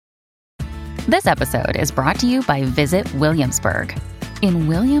This episode is brought to you by Visit Williamsburg. In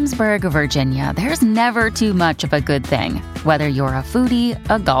Williamsburg, Virginia, there's never too much of a good thing. Whether you're a foodie,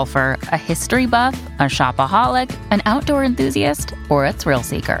 a golfer, a history buff, a shopaholic, an outdoor enthusiast, or a thrill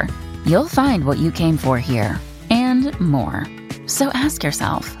seeker, you'll find what you came for here and more. So ask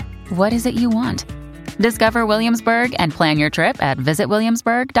yourself, what is it you want? Discover Williamsburg and plan your trip at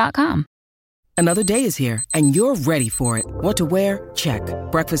visitwilliamsburg.com. Another day is here, and you're ready for it. What to wear? Check.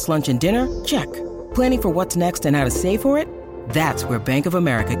 Breakfast, lunch, and dinner? Check. Planning for what's next and how to save for it? That's where Bank of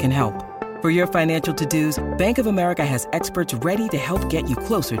America can help. For your financial to-dos, Bank of America has experts ready to help get you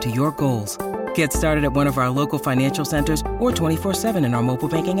closer to your goals. Get started at one of our local financial centers or 24/7 in our mobile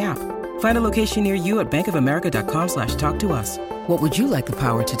banking app. Find a location near you at bankofamerica.com/talktous. What would you like the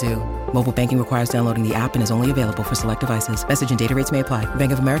power to do? Mobile banking requires downloading the app and is only available for select devices. Message and data rates may apply.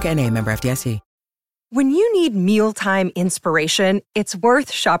 Bank of America N.A., member FDIC. When you need mealtime inspiration, it's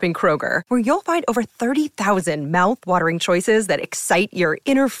worth shopping Kroger, where you'll find over 30,000 mouth-watering choices that excite your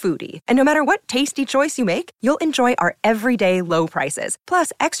inner foodie. And no matter what tasty choice you make, you'll enjoy our everyday low prices,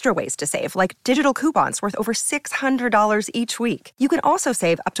 plus extra ways to save, like digital coupons worth over $600 each week. You can also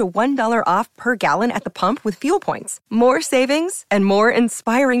save up to $1 off per gallon at the pump with fuel points. More savings and more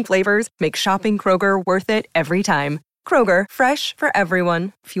inspiring flavors make shopping Kroger worth it every time. Kroger, fresh for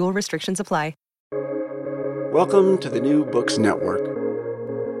everyone. Fuel restrictions apply. Welcome to the New Books Network.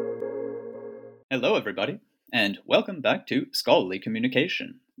 Hello, everybody, and welcome back to Scholarly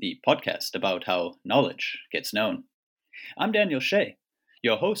Communication, the podcast about how knowledge gets known. I'm Daniel Shea,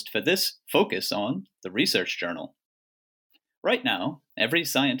 your host for this focus on the Research Journal. Right now, every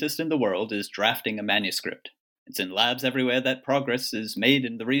scientist in the world is drafting a manuscript. It's in labs everywhere that progress is made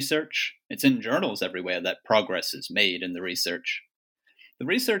in the research. It's in journals everywhere that progress is made in the research. The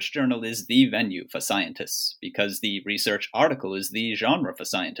Research Journal is the venue for scientists because the research article is the genre for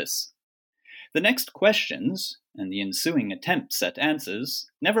scientists. The next questions and the ensuing attempts at answers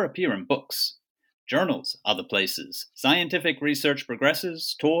never appear in books. Journals are the places scientific research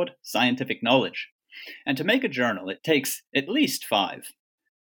progresses toward scientific knowledge. And to make a journal, it takes at least 5.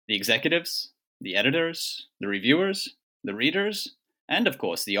 The executives, the editors, the reviewers, the readers, and of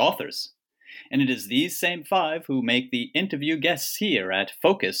course the authors. And it is these same 5 who make the interview guests here at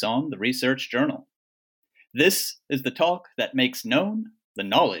Focus on the Research Journal. This is the talk that makes known the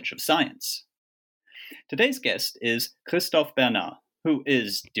knowledge of science. Today's guest is Christophe Bernard, who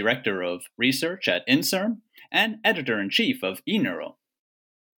is Director of Research at INSERM and Editor-in-Chief of eNeuro.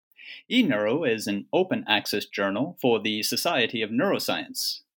 eNeuro is an open-access journal for the Society of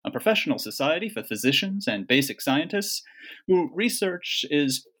Neuroscience, a professional society for physicians and basic scientists whose research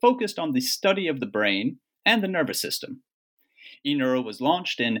is focused on the study of the brain and the nervous system. eNeuro was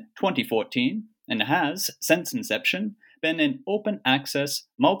launched in 2014 and has, since inception, been an open-access,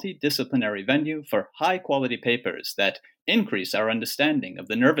 multidisciplinary venue for high-quality papers that increase our understanding of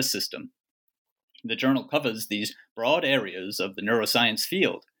the nervous system. The journal covers these broad areas of the neuroscience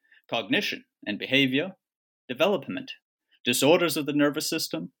field: cognition and behavior, development, disorders of the nervous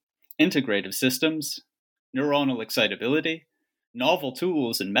system, integrative systems, neuronal excitability, novel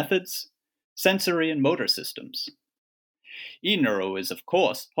tools and methods, sensory and motor systems. eNeuro is, of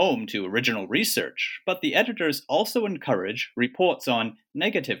course, home to original research, but the editors also encourage reports on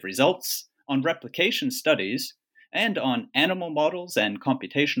negative results, on replication studies, and on animal models and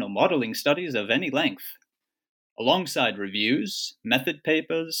computational modeling studies of any length. Alongside reviews, method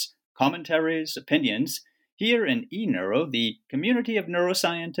papers, commentaries, opinions, here in eNeuro, the community of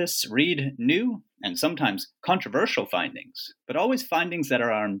neuroscientists read new and sometimes controversial findings, but always findings that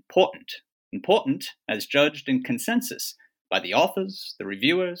are important as judged in consensus by the authors, the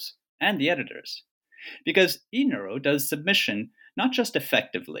reviewers, and the editors. Because eNeuro does submission not just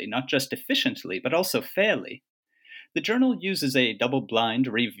effectively, not just efficiently, but also fairly. The journal uses a double-blind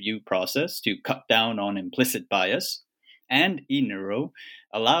review process to cut down on implicit bias, and eNeuro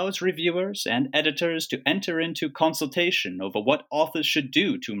allows reviewers and editors to enter into consultation over what authors should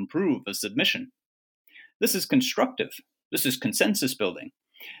do to improve a submission. This is constructive. This is consensus building.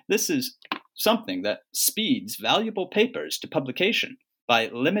 This is something that speeds valuable papers to publication by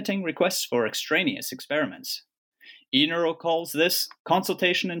limiting requests for extraneous experiments. eNeuro calls this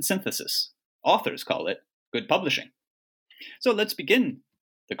consultation and synthesis. Authors call it good publishing. So let's begin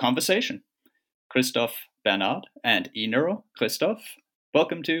the conversation. Christophe Bernard and eNeuro. Christophe,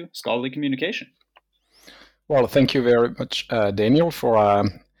 welcome to Scholarly Communication. Well, thank you very much, Daniel, for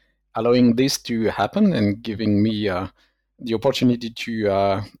allowing this to happen and giving me the opportunity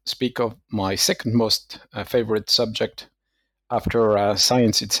to speak of my second most favorite subject after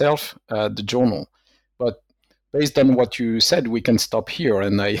science itself, the journal. But based on what you said, we can stop here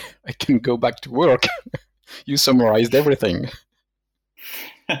and I can go back to work. You summarized everything.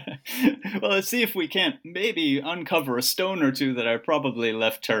 Well, let's see if we can't maybe uncover a stone or two that I probably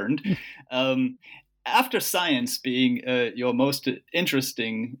left turned. After science being your most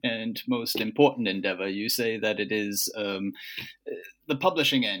interesting and most important endeavor, you say that it is the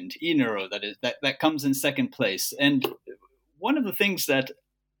publishing end, eNeuro, that comes in second place. And one of the things that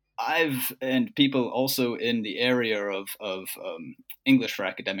I've, and people also in the area of English for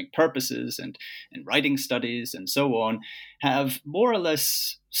academic purposes and writing studies and so on, have more or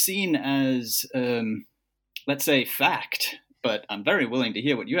less seen as, let's say, fact, but I'm very willing to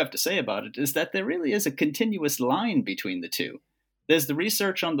hear what you have to say about it, is that there really is a continuous line between the two. There's the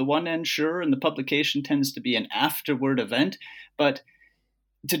research on the one end, sure, and the publication tends to be an afterward event, but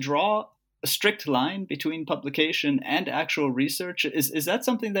to draw a strict line between publication and actual research, is that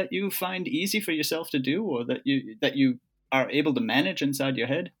something that you find easy for yourself to do, or that you are able to manage inside your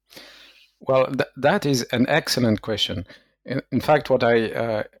head? Well, that is an excellent question. In fact, what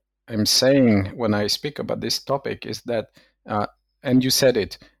I'm saying when I speak about this topic is that, and you said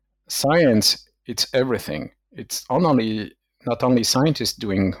it, science, it's everything. It's not only scientists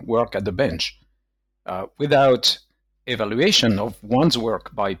doing work at the bench. Without evaluation of one's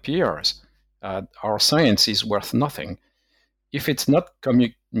work by peers, our science is worth nothing. If it's not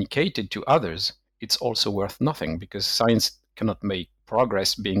communicated to others, it's also worth nothing, because science cannot make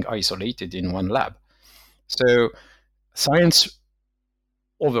progress being isolated in one lab. So science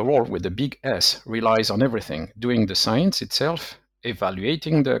overall, with the big S, relies on everything: doing the science itself,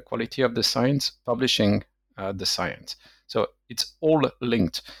 evaluating the quality of the science, publishing the science. So it's all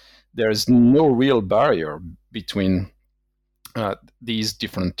linked. There's no real barrier between these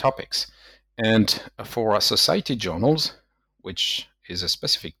different topics. And for society journals, which is a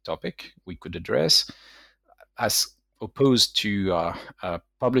specific topic we could address, as opposed to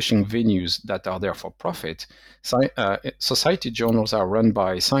publishing venues that are there for profit, society journals are run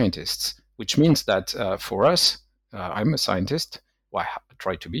by scientists, which means that for us, I'm a scientist, well, I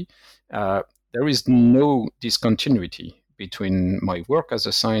try to be, there is no discontinuity between my work as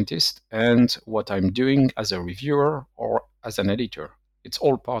a scientist and what I'm doing as a reviewer or as an editor. It's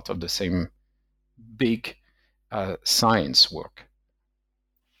all part of the same big science work.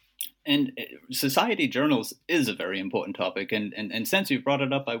 And society journals is a very important topic, and since you brought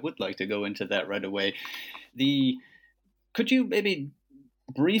it up, I would like to go into that right away. Could you maybe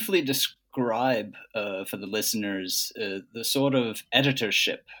briefly describe for the listeners the sort of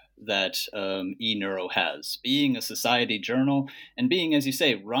editorship that eNeuro has, being a society journal and being, as you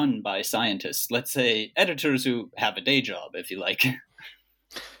say, run by scientists, let's say editors who have a day job, if you like?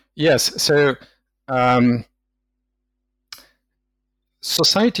 Yes, so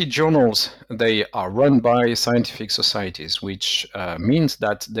society journals, they are run by scientific societies, which means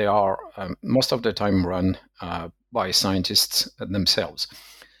that they are most of the time run by scientists themselves.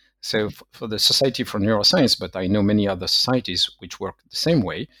 So for the Society for Neuroscience, but I know many other societies which work the same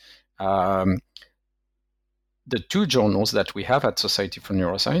way, the two journals that we have at Society for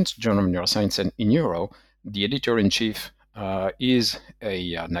Neuroscience, Journal of Neuroscience and eNeuro, the editor-in-chief is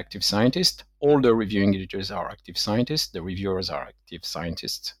an active scientist. All the reviewing editors are active scientists. The reviewers are active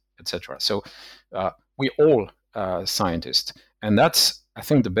scientists, etc. So we all scientists. And that's, I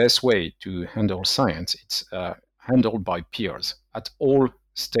think, the best way to handle science. It's handled by peers at all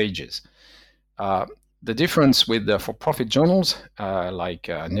stages. The difference with the for-profit journals like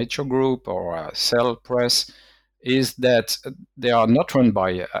Nature Group or Cell Press is that they are not run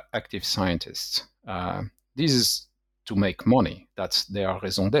by active scientists. This is to make money. That's their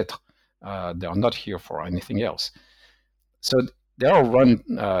raison d'être. They are not here for anything else. So they are run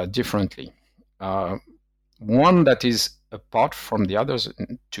differently. One that is apart from the others,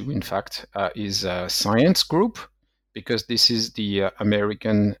 two in fact, is Science Group, because this is the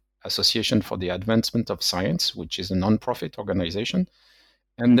American Association for the Advancement of Science, which is a non-profit organization.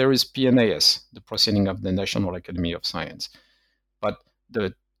 And there is PNAS, the Proceeding of the National Academy of Science. But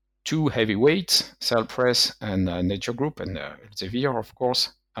the two heavyweights, Cell Press and Nature Group, and Elsevier, of course,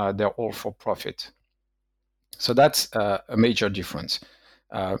 they're all for profit. So that's a major difference.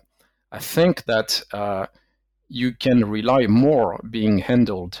 I think that you can rely more being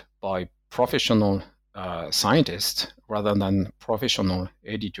handled by professional scientists rather than professional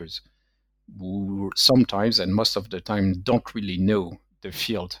editors who sometimes and most of the time don't really know the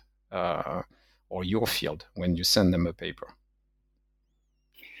field or your field when you send them a paper.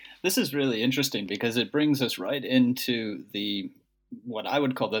 This is really interesting because it brings us right into what I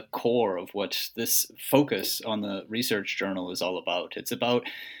would call the core of what this focus on the research journal is all about. It's about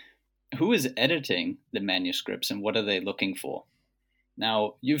who is editing the manuscripts and what are they looking for?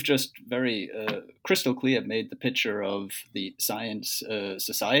 Now, you've just very crystal clear made the picture of the science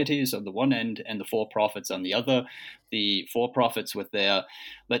societies on the one end and the for-profits on the other. The for-profits with their,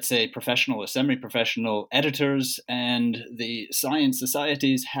 let's say, professional or semi-professional editors, and the science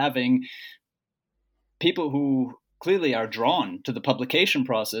societies having people who clearly are drawn to the publication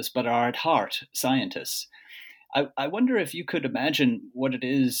process but are at heart scientists. I wonder if you could imagine what it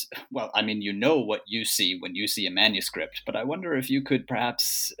is. Well, I mean, you know what you see when you see a manuscript, but I wonder if you could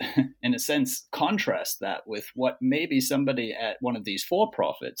perhaps, in a sense, contrast that with what maybe somebody at one of these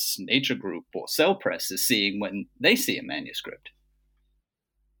for-profits, Nature Group or Cell Press, is seeing when they see a manuscript.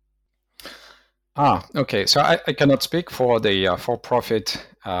 Okay. So I cannot speak for the for-profit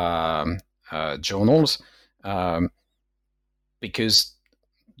journals because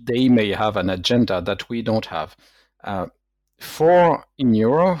they may have an agenda that we don't have. For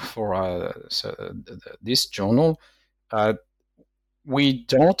INEURO, for this journal, we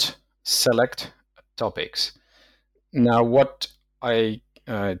don't select topics. Now, what I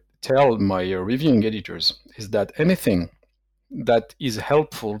tell my reviewing editors is that anything that is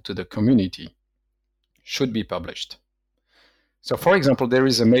helpful to the community should be published. So, for example, there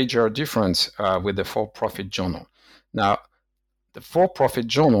is a major difference with the for-profit journal. Now, the for-profit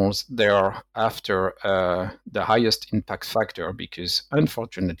journals, they are after the highest impact factor because,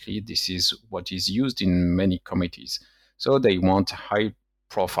 unfortunately, this is what is used in many committees. So they want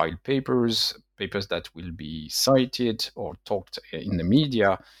high-profile papers that will be cited or talked in the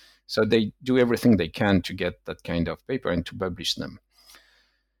media. So they do everything they can to get that kind of paper and to publish them.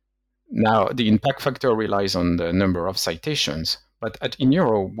 Now, the impact factor relies on the number of citations, but at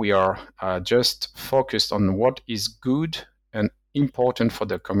INEURO, we are just focused on what is good and important for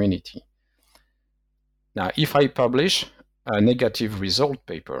the community. Now, if I publish a negative result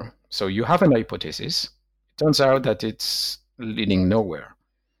paper, so you have an hypothesis, it turns out that it's leading nowhere.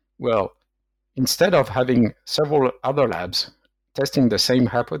 Well, instead of having several other labs testing the same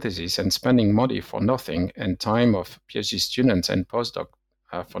hypothesis and spending money for nothing and time of PhD students and postdoc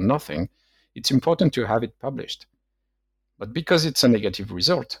for nothing, it's important to have it published. But because it's a negative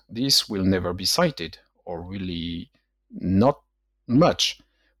result, this will never be cited, or really not much,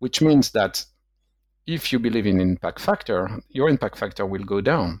 which means that if you believe in impact factor, your impact factor will go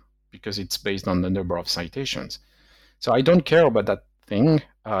down because it's based on the number of citations. So I don't care about that thing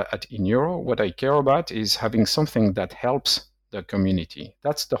at INEURO. What I care about is having something that helps the community.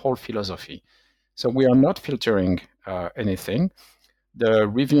 That's the whole philosophy. So we are not filtering anything. The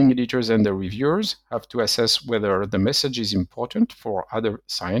reviewing editors and the reviewers have to assess whether the message is important for other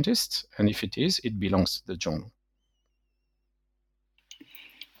scientists, and if it is, it belongs to the journal.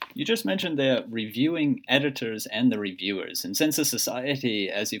 You just mentioned the reviewing editors and the reviewers. And since the society,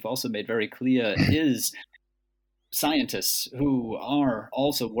 as you've also made very clear, is scientists who are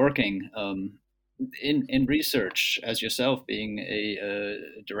also working in research, as yourself being a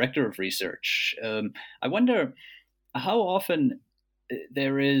director of research, I wonder how often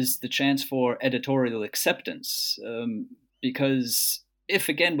there is the chance for editorial acceptance. Because if,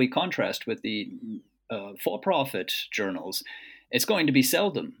 again, we contrast with the for-profit journals, it's going to be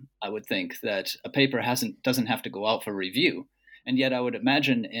seldom, I would think, that a paper doesn't have to go out for review. And yet I would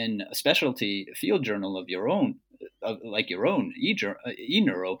imagine in a specialty field journal of your own, like your own,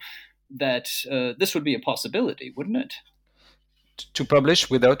 INEURO, that this would be a possibility, wouldn't it? To publish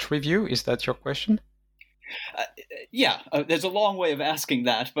without review, is that your question? Yeah, there's a long way of asking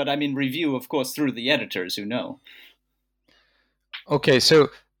that, but I mean review, of course, through the editors who know. Okay, so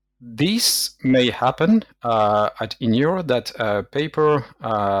this may happen at INEURO, that a paper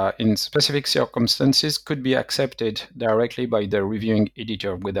in specific circumstances could be accepted directly by the reviewing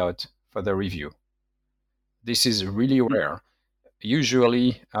editor without further review. This is really rare.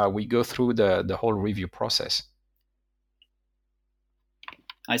 Usually, we go through the whole review process.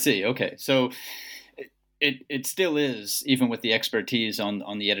 I see. Okay, so it still is, even with the expertise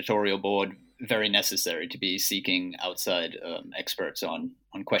on the editorial board, very necessary to be seeking outside experts on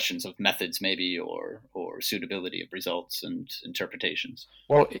questions of methods, maybe, or suitability of results and interpretations.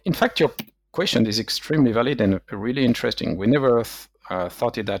 Well, in fact, your question is extremely valid and really interesting. We never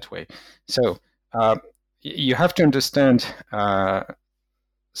thought it that way. So you have to understand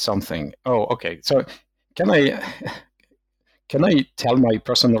something. Oh, okay. So can I tell my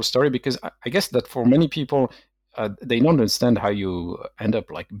personal story? Because I guess that for many people, they don't understand how you end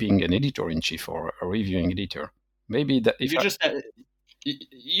up like being an editor-in-chief or a reviewing editor. Maybe that if you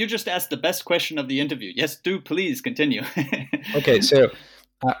just asked the best question of the interview. Yes, do please continue. Okay, so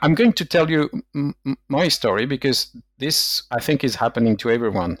I'm going to tell you my story because this, I think, is happening to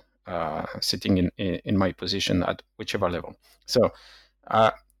everyone sitting in my position at whichever level. So,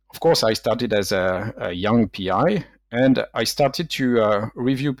 of course, I started as a young PI, and I started to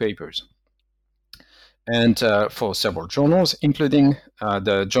review papers, and for several journals, including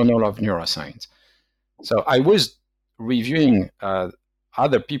the Journal of Neuroscience. So I was reviewing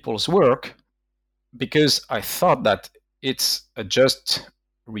other people's work because I thought that it's a just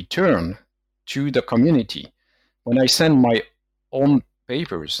return to the community. When I send my own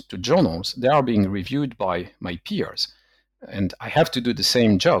papers to journals, they are being reviewed by my peers, and I have to do the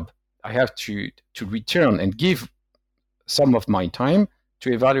same job. I have to return and give some of my time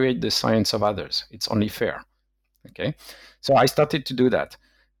to evaluate the science of others. It's only fair. Okay, so I started to do that.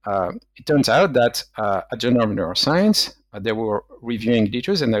 It turns out that at Journal of Neuroscience, there were reviewing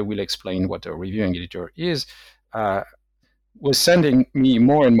editors, and I will explain what a reviewing editor is, was sending me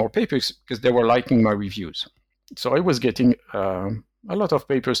more and more papers because they were liking my reviews. So I was getting a lot of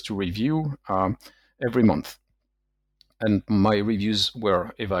papers to review every month. And my reviews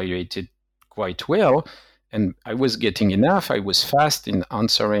were evaluated quite well, and I was getting enough. I was fast in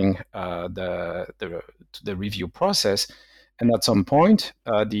answering the review process. And at some point,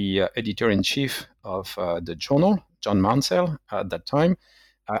 the editor-in-chief of the journal, John Mansell, at that time,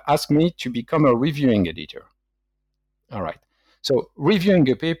 asked me to become a reviewing editor. All right. So reviewing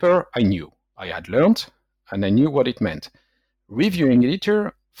a paper, I knew. I had learned, and I knew what it meant. Reviewing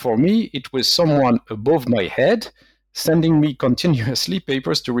editor, for me, it was someone above my head sending me continuously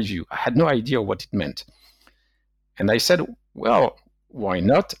papers to review. I had no idea what it meant. And I said, well, why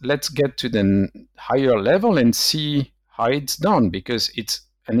not? Let's get to the higher level and see how it's done, because it's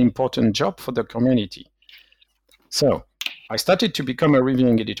an important job for the community. So I started to become a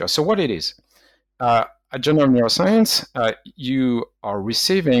reviewing editor. So what it is, at Journal of Neuroscience, you are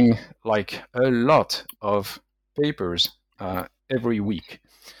receiving like a lot of papers every week.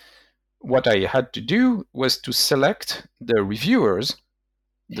 What I had to do was to select the reviewers,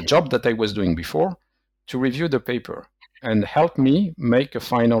 the job that I was doing before, to review the paper and help me make a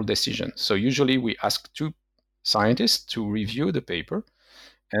final decision. So usually we ask 2 scientists to review the paper.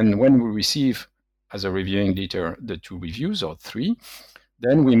 And when we receive, as a reviewing editor, the 2 reviews or 3,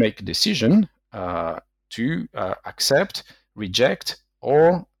 then we make a decision to accept, reject,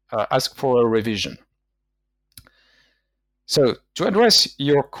 or ask for a revision. So to address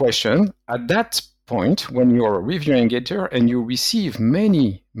your question, at that point, when you're a reviewing editor and you receive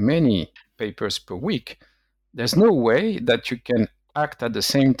many, many papers per week, there's no way that you can act at the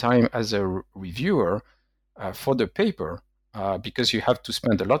same time as a reviewer for the paper, because you have to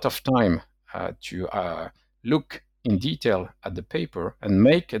spend a lot of time to look in detail at the paper and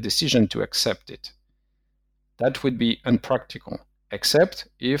make a decision to accept it. That would be unpractical, except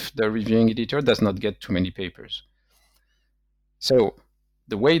if the reviewing editor does not get too many papers. So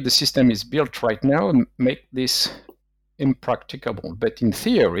the way the system is built right now makes this impracticable. But in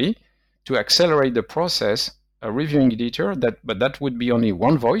theory, to accelerate the process, a reviewing editor, but that would be only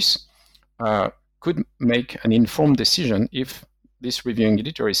one voice, could make an informed decision if this reviewing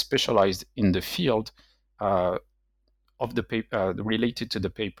editor is specialized in the field of the paper related to the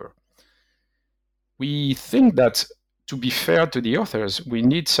paper. We think that, to be fair to the authors, we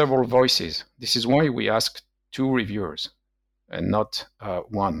need several voices. This is why we ask 2 reviewers and not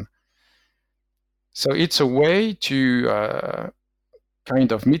 1. So it's a way to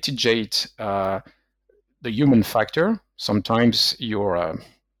kind of mitigate the human factor. Sometimes you're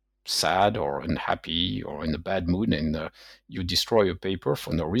sad or unhappy or in a bad mood and you destroy a paper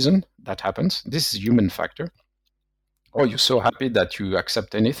for no reason. That happens. This is human factor. Or you're so happy that you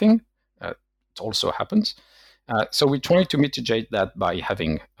accept anything. It also happens. So we try to mitigate that by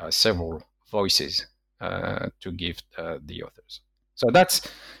having several voices to give the authors. So that's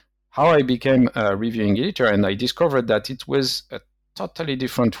how I became a reviewing editor, and I discovered that it was a totally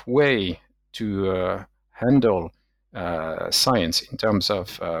different way to handle science in terms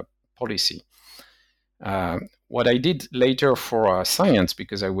of policy. What I did later for science,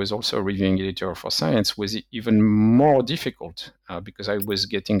 because I was also a reviewing editor for science, was even more difficult because I was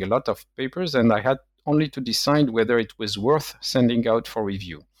getting a lot of papers and I had only to decide whether it was worth sending out for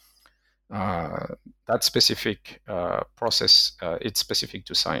review. That specific process, it's specific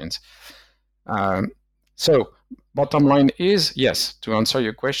to science. So bottom line is, yes, to answer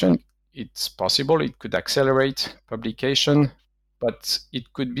your question, it's possible it could accelerate publication, but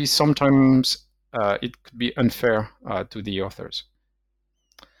it could be sometimes it could be unfair to the authors.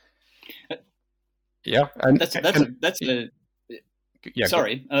 Yeah, and yeah,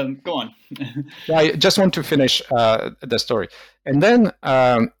 sorry, go on. Yeah, I just want to finish the story. And then,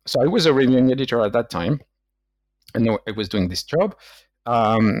 so I was a reviewing editor at that time, and I was doing this job.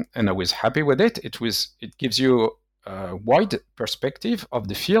 and I was happy with it. It gives you a wide perspective of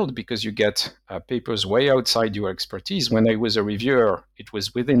the field because you get papers way outside your expertise. When I was a reviewer, it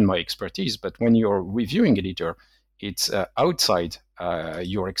was within my expertise, but when you're a reviewing editor, it's outside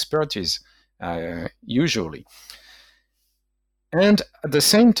your expertise usually. And at the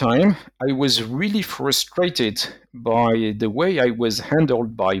same time, I was really frustrated by the way I was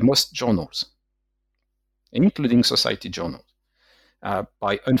handled by most journals, including society journals,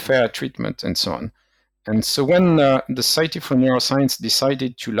 by unfair treatment and so on. And so when the Society for Neuroscience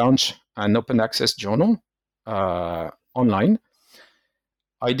decided to launch an open access journal online,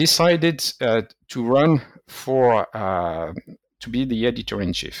 I decided to run for to be the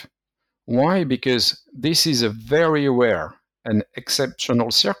editor-in-chief. Why? Because this is a very rare and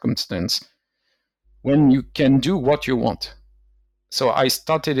exceptional circumstance when you can do what you want. So I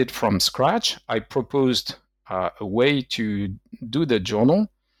started it from scratch. I proposed a way to do the journal.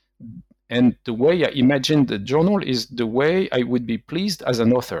 And the way I imagined the journal is the way I would be pleased as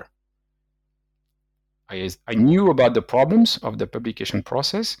an author. I knew about the problems of the publication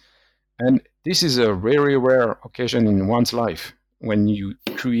process. And this is a very rare occasion in one's life when you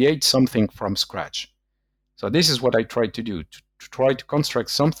create something from scratch. So this is what I tried to do, to try to construct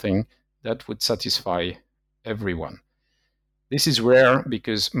something that would satisfy everyone. This is rare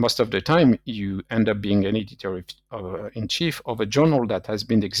because most of the time you end up being an editor-in-chief of a journal that has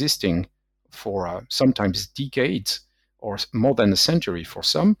been existing for sometimes decades or more than a century for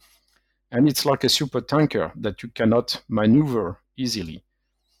some. And it's like a super tanker that you cannot maneuver easily.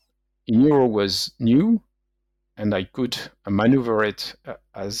 eNeuro was new, and I could maneuver it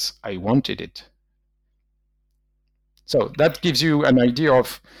as I wanted it. So that gives you an idea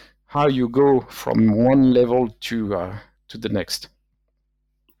of how you go from one level to the next.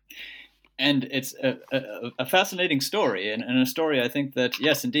 And it's a fascinating story, and a story I think that,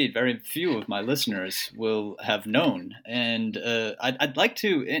 yes, indeed, very few of my listeners will have known. And I'd like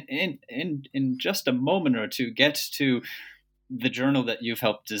to, in just a moment or two, get to the journal that you've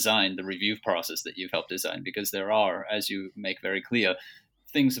helped design, the review process that you've helped design, because there are, as you make very clear,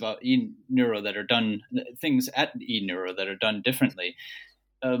 things about eNeuro that are done, things at eNeuro that are done differently.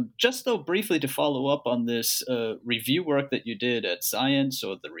 Just though briefly to follow up on this review work that you did at Science,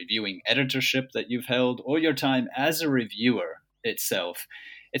 or the reviewing editorship that you've held, or your time as a reviewer itself,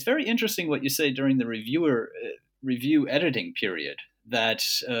 it's very interesting what you say during the review editing period, that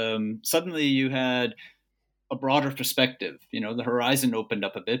suddenly you had a broader perspective. The horizon opened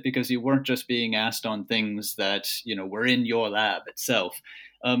up a bit because you weren't just being asked on things that, were in your lab itself.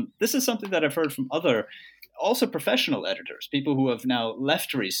 This is something that I've heard from other also professional editors, people who have now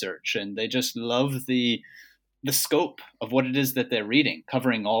left research, and they just love the scope of what it is that they're reading,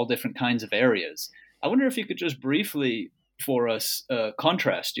 covering all different kinds of areas. I wonder if you could just briefly for us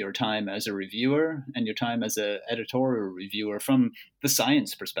contrast your time as a reviewer and your time as an editorial reviewer from the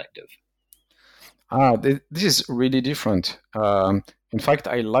science perspective. This is really different. In fact,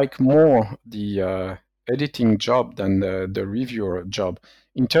 I like more the editing job than the reviewer job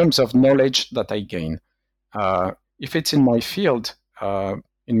in terms of knowledge that I gain. If it's in my field, in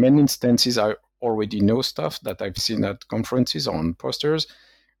many instances, I already know stuff that I've seen at conferences or on posters.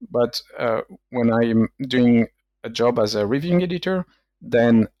 But when I'm doing a job as a reviewing editor,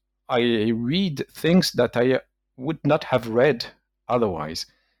 then I read things that I would not have read otherwise.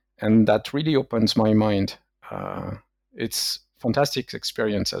 And that really opens my mind. It's a fantastic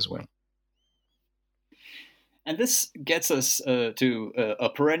experience as well. And this gets us to a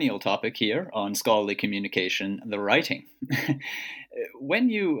perennial topic here on scholarly communication, the writing. When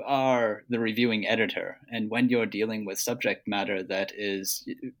you are the reviewing editor and when you're dealing with subject matter that is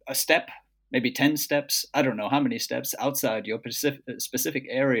a step, maybe 10 steps, I don't know how many steps outside your specific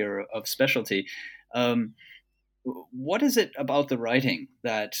area of specialty, what is it about the writing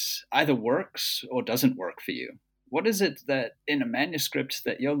that either works or doesn't work for you? What is it that in a manuscript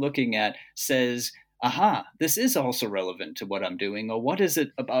that you're looking at says, aha, this is also relevant to what I'm doing? Or what is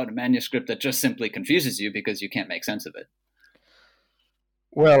it about a manuscript that just simply confuses you because you can't make sense of it?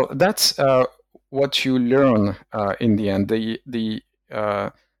 Well, that's what you learn in the end.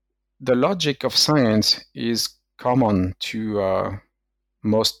 The logic of science is common to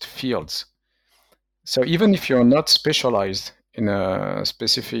most fields. So even if you're not specialized in a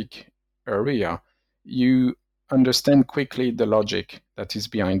specific area, you understand quickly the logic that is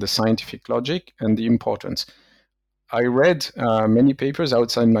behind the scientific logic and the importance. I read many papers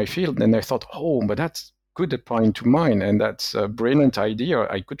outside my field, and I thought, oh, but that's good applying to mine, and that's a brilliant idea.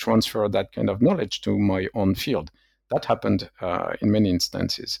 I could transfer that kind of knowledge to my own field. That happened in many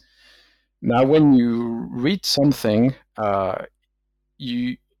instances. Now, when you read something,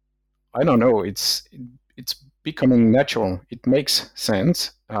 I don't know, it's becoming natural. It makes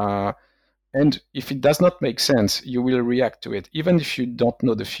sense. And if it does not make sense, you will react to it, even if you don't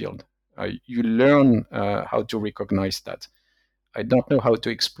know the field. You learn how to recognize that. I don't know how to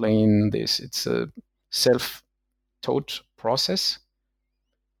explain this. It's a self-taught process.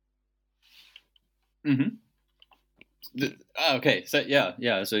 Mm-hmm. Okay, so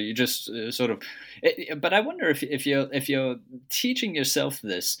yeah. So you just sort of, but I wonder if you're teaching yourself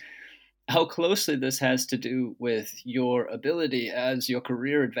this, how closely this has to do with your ability as your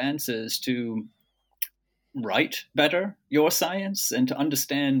career advances to write better your science and to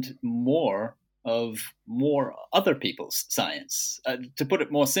understand more other people's science. To put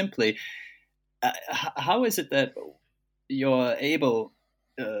it more simply, how is it that you're able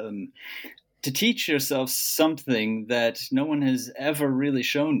to teach yourself something that no one has ever really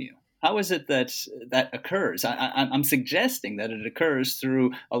shown you? How is it that occurs? I'm suggesting that it occurs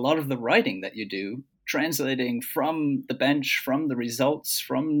through a lot of the writing that you do, translating from the bench, from the results,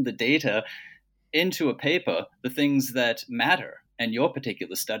 from the data into a paper, the things that matter, and your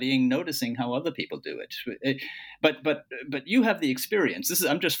particular studying, noticing how other people do it. But you have the experience.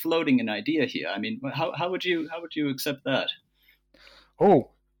 I'm just floating an idea here. I mean, how would you accept that?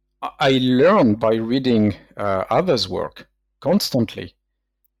 Oh, I learn by reading others' work constantly,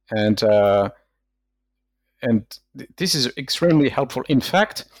 and this is extremely helpful. In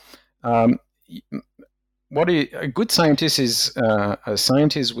fact, a good scientist is a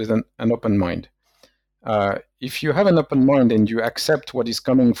scientist with an open mind. If you have an open mind and you accept what is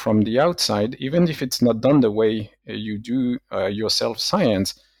coming from the outside, even if it's not done the way you do yourself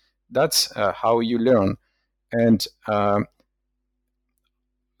science, that's how you learn. And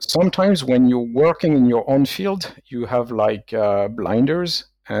sometimes when you're working in your own field, you have like blinders,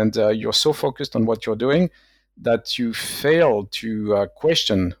 and you're so focused on what you're doing that you fail to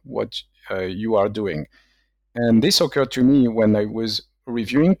question what you are doing. And this occurred to me when I was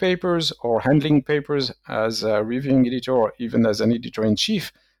reviewing papers or handling papers as a reviewing editor or even as an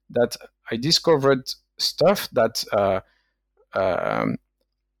editor-in-chief, that I discovered stuff that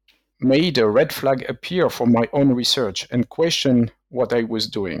made a red flag appear for my own research and question what I was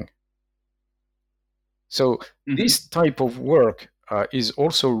doing. So this type of work is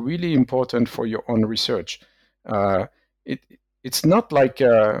also really important for your own research. It's not like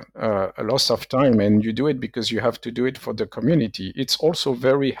a loss of time and you do it because you have to do it for the community. It's also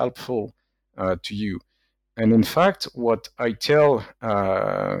very helpful to you. And in fact, what I tell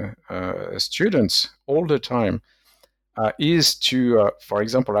students all the time is to, for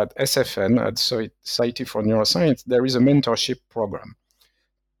example, at SFN, at Society for Neuroscience, there is a mentorship program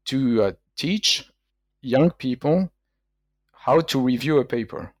to teach young people how to review a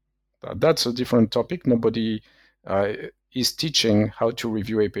paper. That's a different topic. Nobody is teaching how to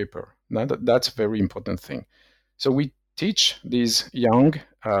review a paper. That's a very important thing. So we teach these young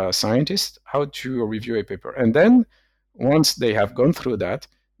scientists how to review a paper. And then once they have gone through that,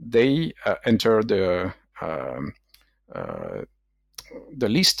 they enter the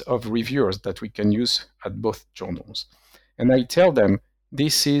list of reviewers that we can use at both journals. And I tell them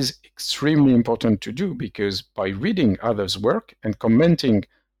this is extremely important to do, because by reading others' work and commenting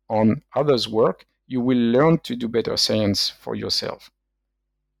on others' work, you will learn to do better science for yourself.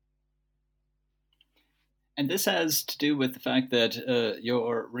 And this has to do with the fact that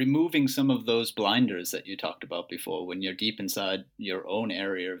you're removing some of those blinders that you talked about before, when you're deep inside your own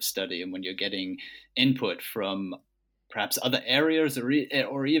area of study and when you're getting input from perhaps other areas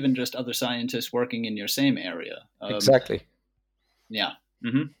or even just other scientists working in your same area. Exactly. Yeah.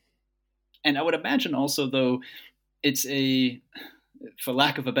 Mm-hmm. And I would imagine also, though, it's for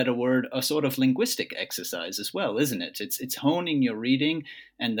lack of a better word, a sort of linguistic exercise as well, isn't it? It's honing your reading,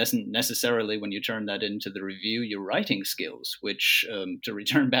 and doesn't necessarily, when you turn that into the review, your writing skills, which, to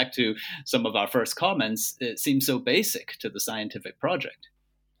return back to some of our first comments, it seems so basic to the scientific project.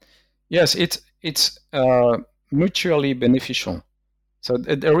 Yes, it's mutually beneficial. So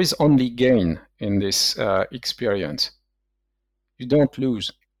there is only gain in this experience. You don't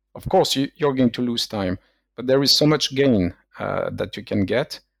lose. Of course, you're going to lose time, but there is so much gain that you can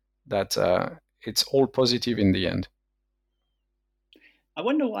get that it's all positive in the end. I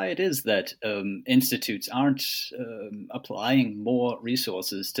wonder why it is that institutes aren't applying more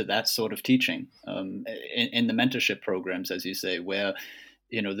resources to that sort of teaching in the mentorship programs, as you say, where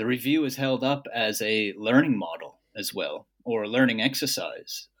the review is held up as a learning model as well, or a learning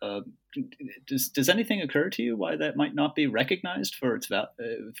exercise. Does anything occur to you why that might not be recognized for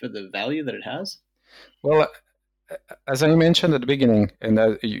for the value that it has? Well, as I mentioned at the beginning,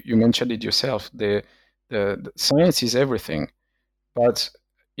 and you mentioned it yourself, the science is everything. But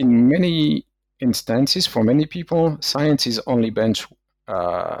in many instances, for many people, science is only bench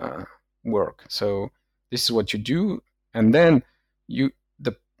work. So this is what you do, and then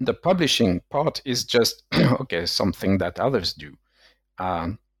the publishing part is just okay, something that others do.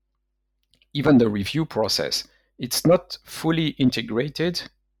 Even the review process, it's not fully integrated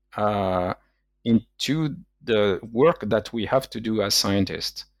into the work that we have to do as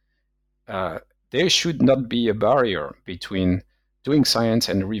scientists. There should not be a barrier between doing science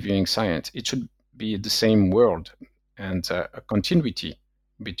and reviewing science. It should be the same world and a continuity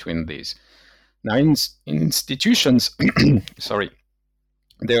between these. Now, in institutions, sorry,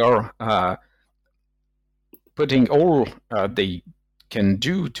 they are putting all they can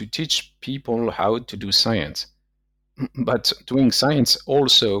do to teach people how to do science. But doing science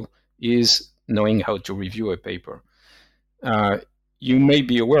also is knowing how to review a paper. You may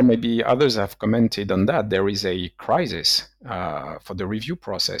be aware, maybe others have commented on that, there is a crisis for the review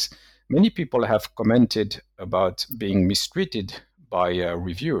process. Many people have commented about being mistreated by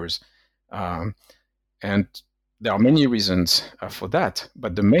reviewers. And there are many reasons for that,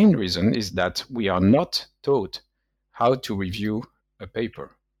 but the main reason is that we are not taught how to review a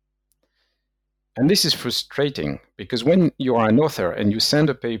paper. And this is frustrating because when you are an author and you send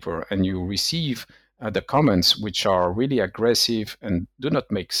a paper and you receive the comments which are really aggressive and do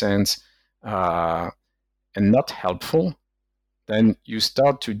not make sense and not helpful, then you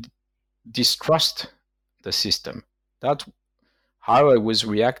start to distrust the system. That's how I was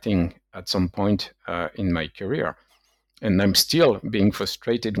reacting at some point in my career. And I'm still being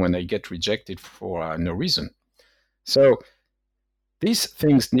frustrated when I get rejected for no reason. So these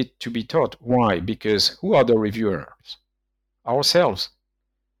things need to be taught. Why? Because who are the reviewers? Ourselves.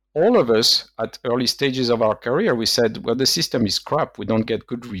 All of us at early stages of our career, we said, well, the system is crap. We don't get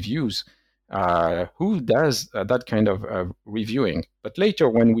good reviews. Who does that kind of reviewing? But later,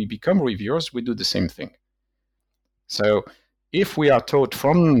 when we become reviewers, we do the same thing. So if we are taught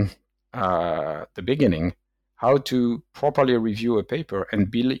from the beginning how to properly review a paper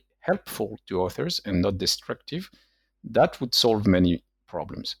and be helpful to authors and not destructive, that would solve many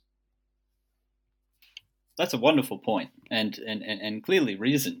problems. That's a wonderful point, and clearly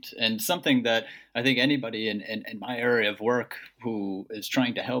reasoned, and something that I think anybody in my area of work who is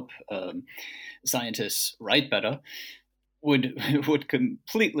trying to help scientists write better would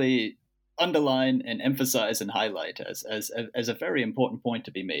completely underline and emphasize and highlight as a very important point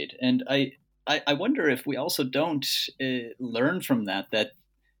to be made. And I wonder if we also don't learn from that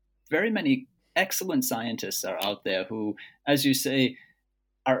very many excellent scientists are out there who, as you say,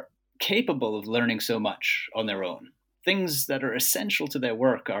 are capable of learning so much on their own. Things that are essential to their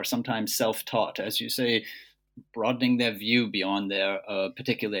work are sometimes self-taught, as you say, broadening their view beyond their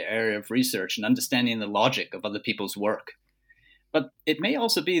particular area of research and understanding the logic of other people's work. But it may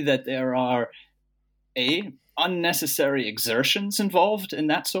also be that there are unnecessary exertions involved in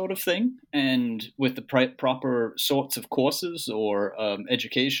that sort of thing, and with the proper sorts of courses or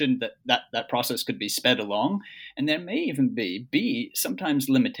education, that process could be sped along. And there may even be sometimes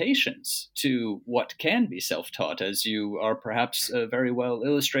limitations to what can be self-taught, as you are perhaps very well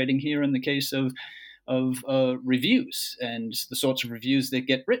illustrating here in the case of reviews and the sorts of reviews that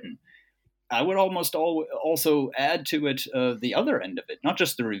get written. I would almost also add to it the other end of it, not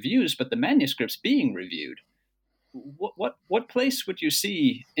just the reviews, but the manuscripts being reviewed. What place would you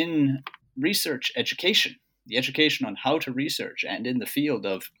see in research education, the education on how to research, and in the field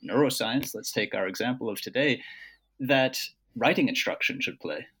of neuroscience, let's take our example of today, that writing instruction should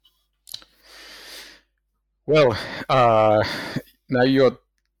play? Well, now you're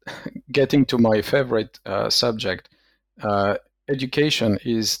getting to my favorite subject. Education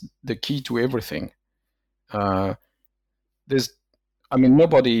is the key to everything.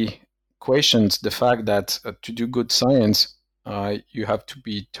 Nobody questions the fact that to do good science, you have to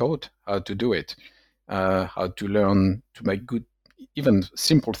be taught how to do it, how to learn to make good, even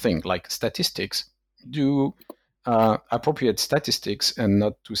simple things like statistics, do appropriate statistics and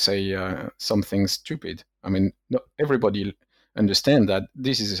not to say something stupid. Not everybody understand that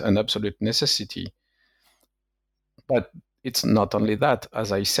this is an absolute necessity. But it's not only that.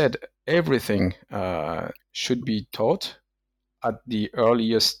 As I said, everything should be taught at the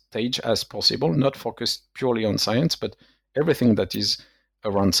earliest stage as possible, not focused purely on science, but everything that is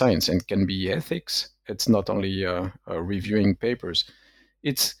around science, and can be ethics. It's not only reviewing papers.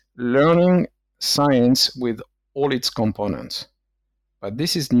 It's learning science with all its components. But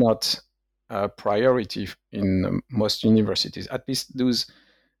this is not a priority in most universities, at least those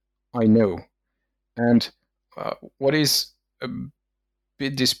I know. And what is a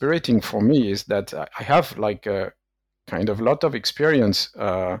bit dispiriting for me is that I have like a kind of lot of experience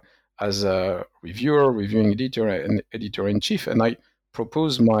as a reviewer, reviewing editor, and editor-in-chief, and I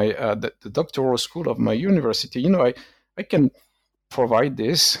propose the doctoral school of my university. I can provide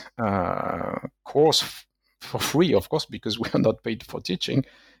this course for free, of course, because we are not paid for teaching,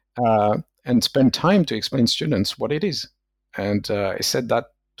 and spend time to explain to students what it is. And I said that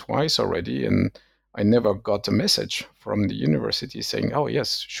twice already, and I never got a message from the university saying, "Oh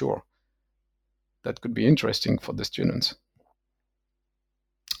yes, sure, that could be interesting for the students."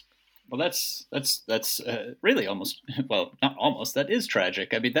 Well, that's really almost, well, not almost, that is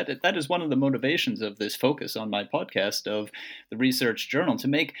tragic. I mean, that is one of the motivations of this focus on my podcast of the Research Journal, to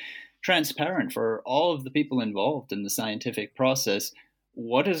make transparent for all of the people involved in the scientific process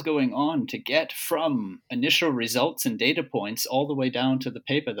what is going on to get from initial results and data points all the way down to the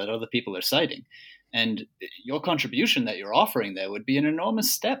paper that other people are citing. And your contribution that you're offering there would be an enormous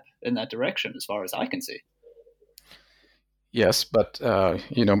step in that direction, as far as I can see. Yes, but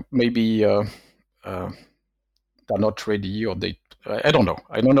maybe they're not ready, or I don't know.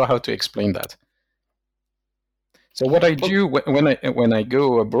 I don't know how to explain that. So what I do when I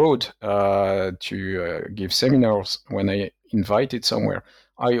go abroad to give seminars, when I invited somewhere,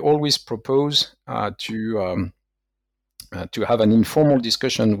 I always propose to have an informal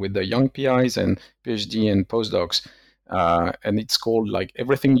discussion with the young PIs and PhD and postdocs. And it's called like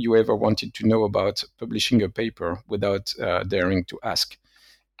everything you ever wanted to know about publishing a paper without daring to ask.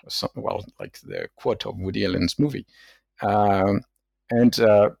 Like the quote of Woody Allen's movie.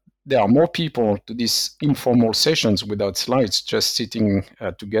 There are more people to these informal sessions without slides, just sitting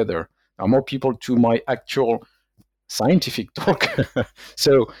together. There are more people to my actual scientific talk.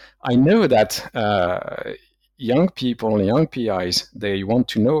 So I know that young people, young PIs, they want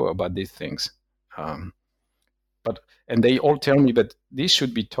to know about these things. And they all tell me that this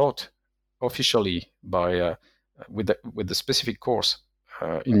should be taught officially by with the specific course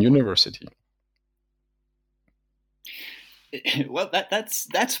in university. Well,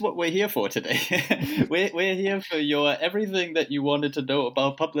 that's what we're here for today. we're here for your everything that you wanted to know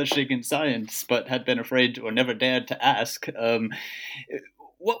about publishing in science, but had been afraid or never dared to ask.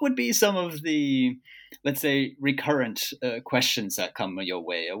 What would be some of the, let's say, recurrent questions that come your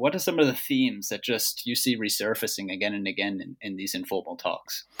way? Or what are some of the themes that just you see resurfacing again and again in these informal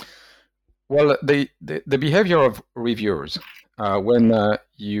talks? Well, the behavior of reviewers. When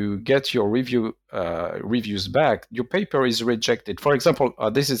you get your reviews back, your paper is rejected. For example,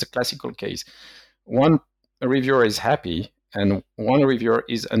 this is a classical case. One reviewer is happy and one reviewer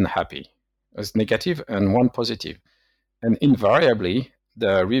is unhappy, as negative, and one positive. And invariably,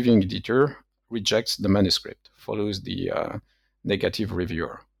 the reviewing editor rejects the manuscript, follows the negative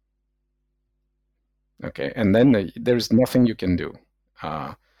reviewer. Okay, and then there's nothing you can do.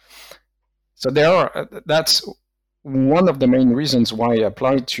 So that's one of the main reasons why I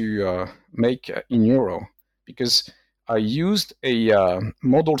applied to make inEuro, because I used a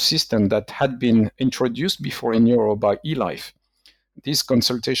model system that had been introduced before inEuro by eLife, this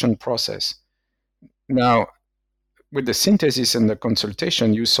consultation process. Now, with the synthesis and the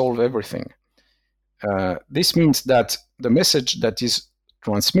consultation, you solve everything. This means that the message that is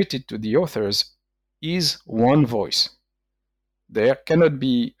transmitted to the authors is one voice. There cannot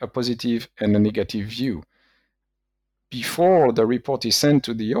be a positive and a negative view. Before the report is sent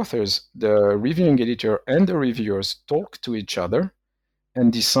to the authors, the reviewing editor and the reviewers talk to each other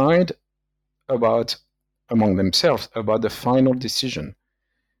and decide among themselves about the final decision.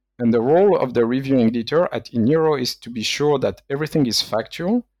 And the role of the reviewing editor at inEuro is to be sure that everything is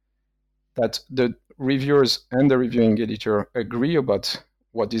factual, that the reviewers and the reviewing editor agree about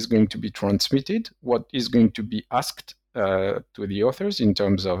what is going to be transmitted, what is going to be asked to the authors in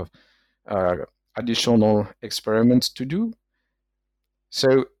terms of additional experiments to do.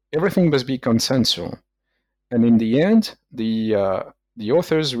 So everything must be consensual. And in the end, the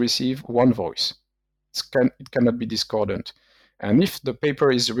authors receive one voice. It cannot be discordant. And if the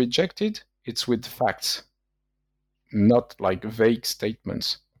paper is rejected, it's with facts, not like vague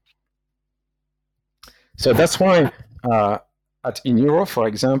statements. So that's why at inEuro, for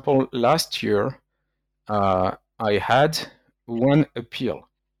example, last year, I had one appeal,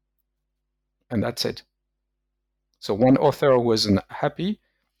 and that's it. So one author wasn't happy,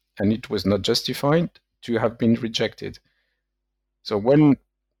 and it was not justified to have been rejected. So when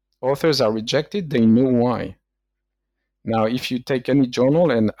authors are rejected, they know why. Now, if you take any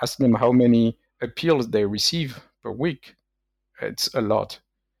journal and ask them how many appeals they receive per week, it's a lot.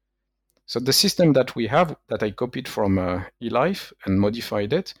 So the system that we have, that I copied from eLife and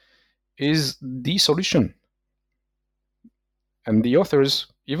modified it, is the solution. And the authors,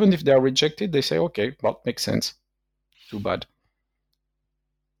 even if they are rejected, they say, okay, well, makes sense. too bad.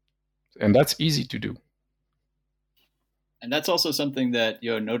 And that's easy to do. And that's also something that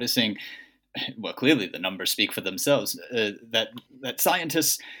you're noticing. Well, clearly the numbers speak for themselves. That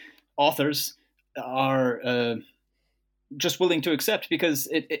scientists, authors, are just willing to accept because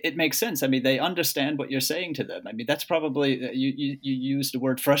it makes sense. I mean, they understand what you're saying to them. I mean, that's probably you used the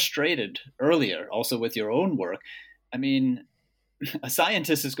word frustrated earlier, also with your own work. I mean, a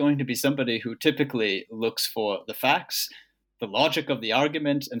scientist is going to be somebody who typically looks for the facts, the logic of the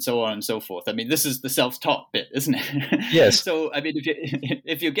argument, and so on and so forth. I mean, this is the self-taught bit, isn't it? Yes. So, I mean,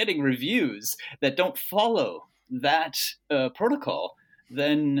 if you're getting reviews that don't follow that protocol,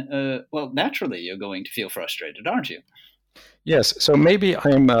 then, well, naturally you're going to feel frustrated, aren't you? Yes. So maybe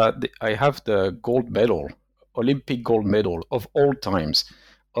I have the gold medal, Olympic gold medal of all times,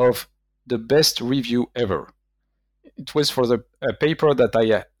 of the best review ever. It was for the paper that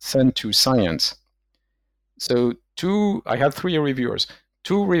I sent to Science. So I had 3 reviewers.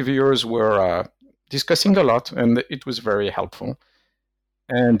 2 reviewers were discussing a lot, and it was very helpful.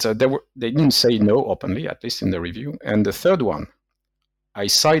 And they didn't say no openly, at least in the review. And the third one, I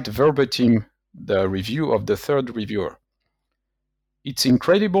cite verbatim the review of the third reviewer. It's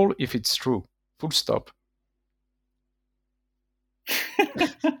incredible if it's true. Full stop.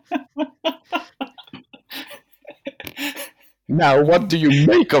 Now, what do you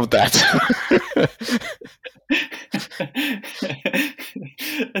make of that?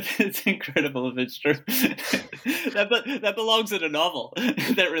 It's incredible if it's true. That belongs in a novel.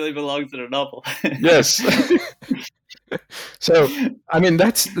 That really belongs in a novel. Yes. So, I mean,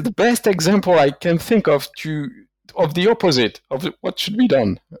 that's the best example I can think of the opposite of what should be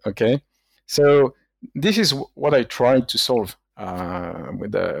done. Okay, so this is what I tried to solve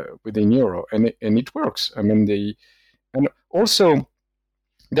with the Neuro, and it works. I mean, and also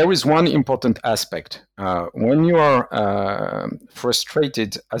there is one important aspect when you are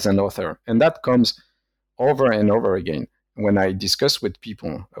frustrated as an author, and that comes over and over again. When I discuss with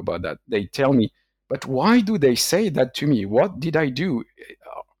people about that, they tell me, "But why do they say that to me? What did I do?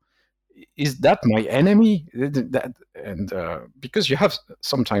 Is that my enemy?" And because you have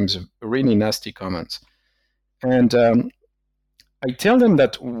sometimes really nasty comments, and I tell them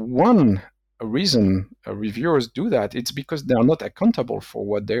that one reason reviewers do that, it's because they are not accountable for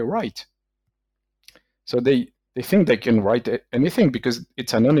what they write. So they think they can write anything because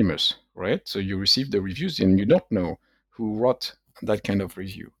it's anonymous, right? So you receive the reviews and you don't know who wrote that kind of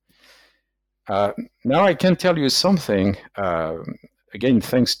review. Now I can tell you something, again,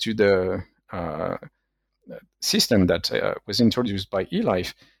 thanks to the system that was introduced by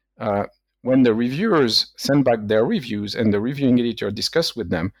eLife. When the reviewers send back their reviews and the reviewing editor discuss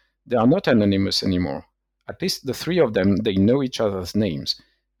with them, they are not anonymous anymore. At least the 3 of them, they know each other's names.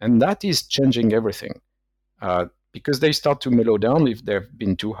 And that is changing everything because they start to mellow down if they've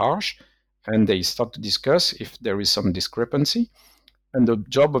been too harsh, and they start to discuss if there is some discrepancy. And the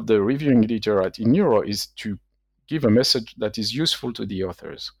job of the reviewing editor at eNeuro is to give a message that is useful to the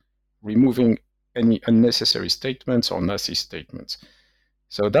authors, removing any unnecessary statements or nasty statements.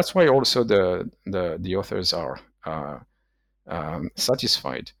 So that's why also the authors are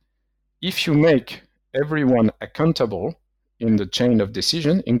satisfied. If you make everyone accountable in the chain of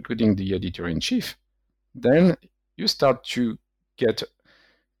decision, including the editor-in-chief, then you start to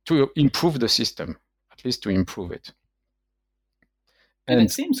improve the system, at least to improve it. And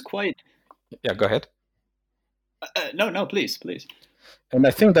it seems quite... Yeah, go ahead. No, please. And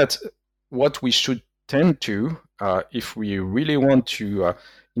I think that what we should tend to, if we really want to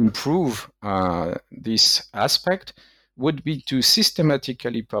improve this aspect, would be to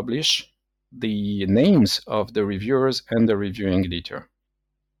systematically publish the names of the reviewers and the reviewing editor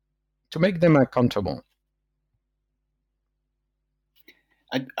to make them accountable.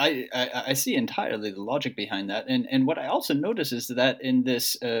 I see entirely the logic behind that, and what I also notice is that in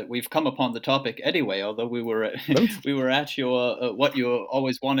this we've come upon the topic anyway. Although we were at your what you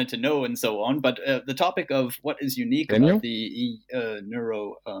always wanted to know and so on, but the topic of what is unique about the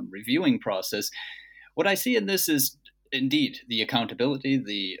Neuro reviewing process. What I see in this is indeed the accountability,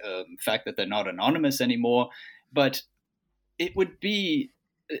 the fact that they're not anonymous anymore, but it would be.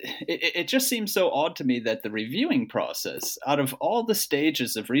 It just seems so odd to me that the reviewing process, out of all the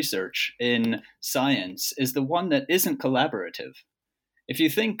stages of research in science, is the one that isn't collaborative. If you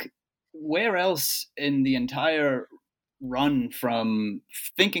think, where else in the entire run from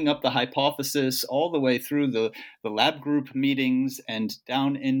thinking up the hypothesis all the way through the lab group meetings and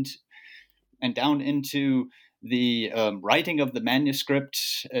down into the writing of the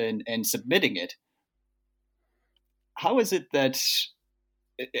manuscript and submitting it, how is it that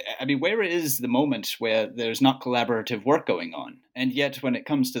I mean, where is the moment where there's not collaborative work going on? And yet, when it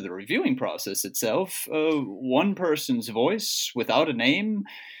comes to the reviewing process itself, one person's voice without a name,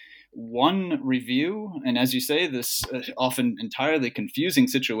 one review, and as you say, this often entirely confusing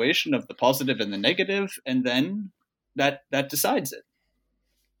situation of the positive and the negative, and then that decides it.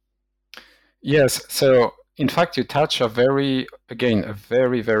 Yes. So, in fact, you touch a very,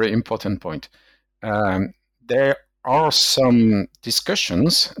 very important point. There are some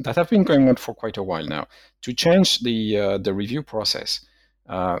discussions that have been going on for quite a while now to change the review process.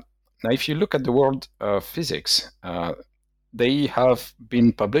 Now, if you look at the world of physics, they have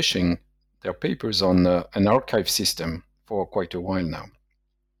been publishing their papers on an archive system for quite a while now.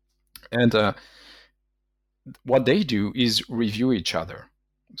 And what they do is review each other.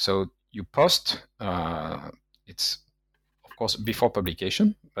 So you post, it's of course before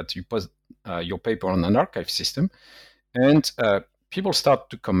publication, but you post your paper on an archive system, and people start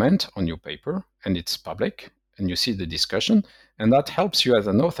to comment on your paper, and it's public, and you see the discussion, and that helps you as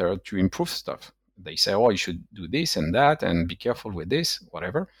an author to improve stuff. They say, oh, you should do this and that, and be careful with this,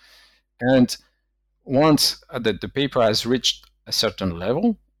 whatever. And once the paper has reached a certain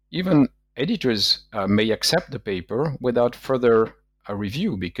level, even editors may accept the paper without further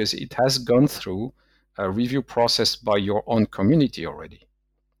review, because it has gone through a review process by your own community already.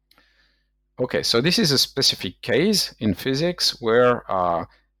 Okay, so this is a specific case in physics where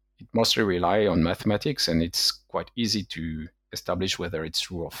it mostly relies on mathematics, and it's quite easy to establish whether it's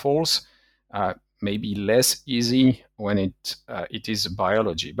true or false. Maybe less easy when it is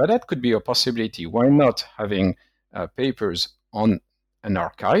biology, but that could be a possibility. Why not having papers on an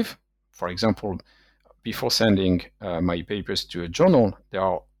archive? For example, before sending my papers to a journal, they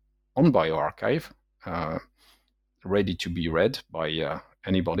are on bioRxiv, ready to be read by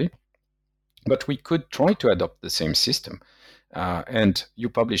anybody. But we could try to adopt the same system. And you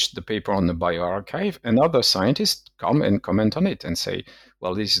publish the paper on the bioRxiv, and other scientists come and comment on it and say,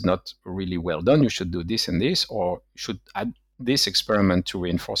 well, this is not really well done, you should do this and this, or you should add this experiment to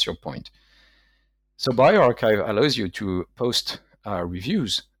reinforce your point. So bioRxiv allows you to post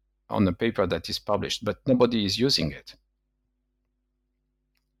reviews on the paper that is published, but nobody is using it.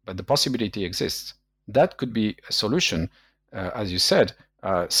 But the possibility exists. That could be a solution. As you said,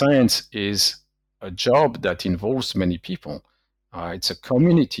 science is a job that involves many people. It's a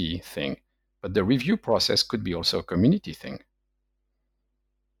community thing, but the review process could be also a community thing.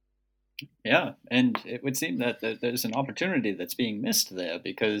 Yeah, and it would seem that there's an opportunity that's being missed there,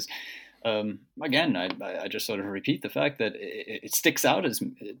 because again, I just sort of repeat the fact that it sticks out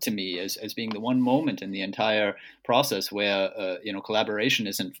to me as being the one moment in the entire process where collaboration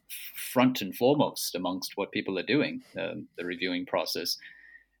isn't front and foremost amongst what people are doing, the reviewing process.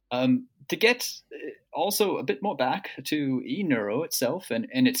 To get also a bit more back to eNeuro itself and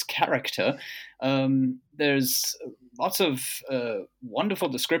its character, there's lots of wonderful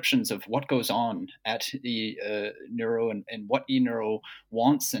descriptions of what goes on at the Neuro and what eNeuro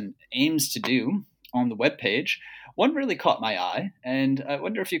wants and aims to do on the webpage. One really caught my eye, and I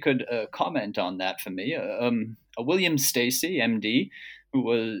wonder if you could comment on that for me. William Stacy, MD,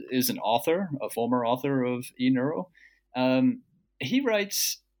 who is an author, a former author of eNeuro, he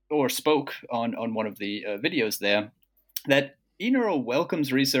writes or spoke on one of the videos there that eNeuro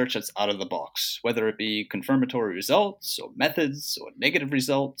welcomes research that's out of the box, whether it be confirmatory results or methods or negative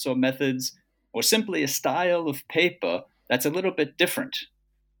results or methods, or simply a style of paper that's a little bit different.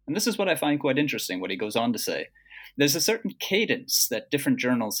 And this is what I find quite interesting, what he goes on to say. There's a certain cadence that different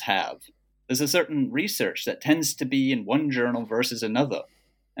journals have. There's a certain research that tends to be in one journal versus another.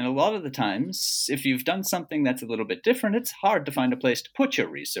 And a lot of the times, if you've done something that's a little bit different, it's hard to find a place to put your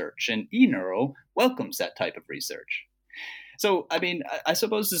research, and eNeuro welcomes that type of research. So, I mean, I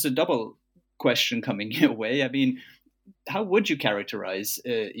suppose there's a double question coming your way. I mean, how would you characterize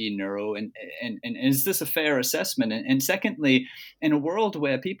eNeuro, and is this a fair assessment? And secondly, in a world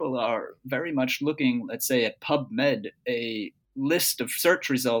where people are very much looking, let's say, at PubMed, a list of search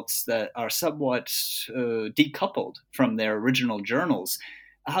results that are somewhat decoupled from their original journals,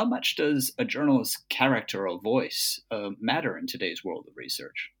 how much does a journal's character or voice matter in today's world of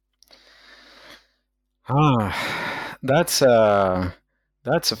research? That's a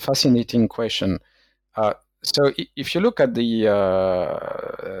fascinating question. So if you look at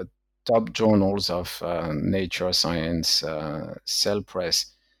the top journals of Nature, Science, Cell Press,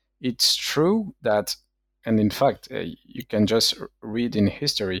 it's true that, and in fact, you can just read in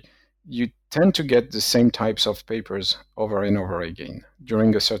history, you tend to get the same types of papers over and over again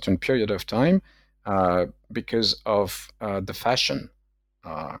during a certain period of time because of the fashion.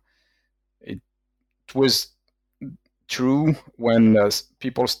 It was true when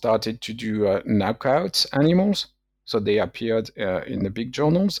people started to do knockout animals. So they appeared in the big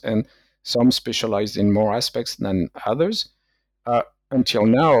journals, and some specialized in more aspects than others. Until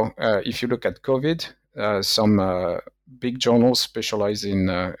now, if you look at COVID, some big journals specialize in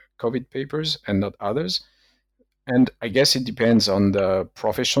COVID papers and not others. And I guess it depends on the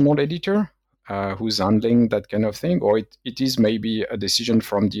professional editor who's handling that kind of thing, or it is maybe a decision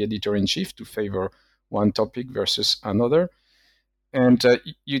from the editor-in-chief to favor one topic versus another. And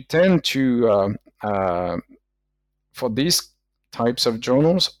you tend to, for these types of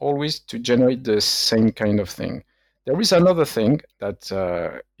journals, always to generate the same kind of thing. There is another thing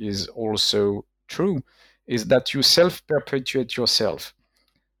that is also true, is that you self-perpetuate yourself.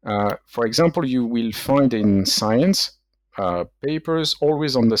 For example, you will find in science papers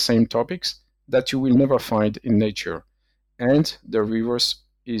always on the same topics that you will never find in nature. And the reverse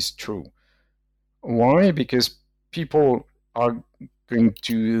is true. Why? Because people are going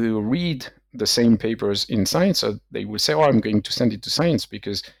to read the same papers in science, so they will say, oh, I'm going to send it to science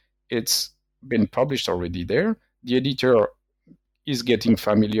because it's been published already there. The editor is getting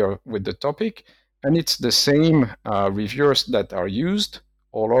familiar with the topic, and it's the same reviewers that are used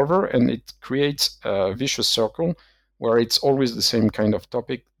all over, and it creates a vicious circle where it's always the same kind of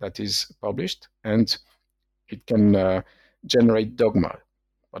topic that is published, and it can generate dogma.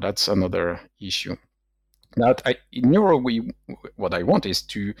 But that's another issue. Now, in Neuro, what I want is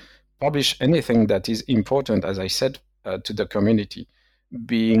to publish anything that is important, as I said, to the community,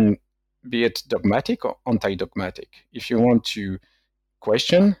 be it dogmatic or anti-dogmatic. If you want to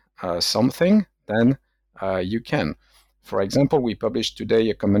question something, then you can. For example, we published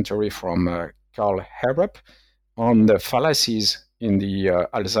today a commentary from Karl Harrop on the fallacies in the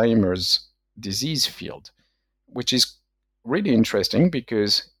Alzheimer's disease field, which is really interesting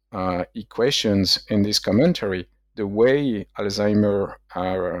because he questions in this commentary the way Alzheimer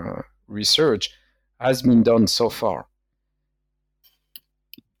research has been done so far.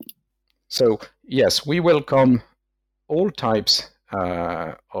 So yes, we welcome all types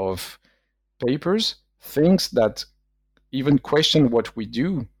of papers, things that even question what we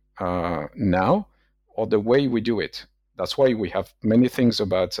do now or the way we do it. That's why we have many things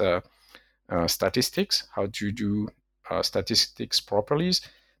about statistics, how to do statistics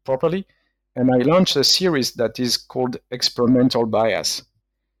properly. And I launched a series that is called Experimental Bias.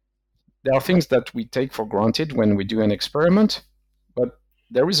 There are things that we take for granted when we do an experiment, but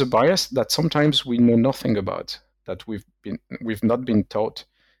there is a bias that sometimes we know nothing about, that we've not been taught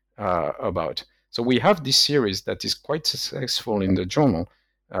about. So we have this series that is quite successful in the journal,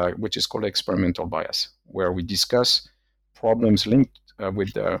 which is called Experimental Bias, where we discuss problems linked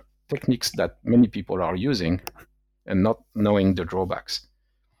with the techniques that many people are using and not knowing the drawbacks.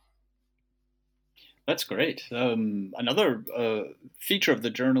 That's great. Another feature of the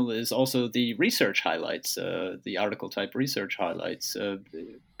journal is also the research highlights, the article type research highlights.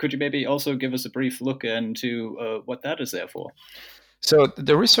 Could you maybe also give us a brief look into what that is there for? So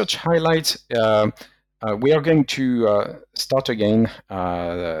the research highlights, we are going to start again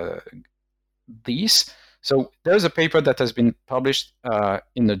these. So there's a paper that has been published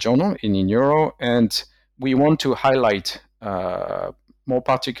in the journal, in Neuro, and we want to highlight more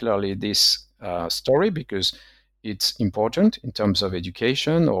particularly this story because it's important in terms of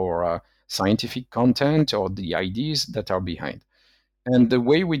education or scientific content or the ideas that are behind. And the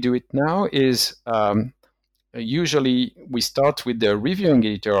way we do it now is usually we start with the reviewing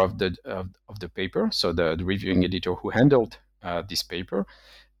editor of the paper, so the reviewing editor who handled this paper.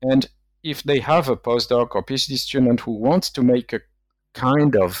 And if they have a postdoc or PhD student who wants to make a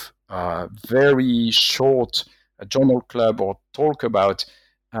kind of very short journal club or talk about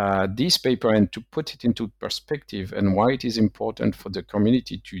this paper and to put it into perspective and why it is important for the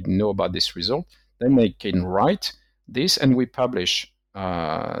community to know about this result, then they can write this and we publish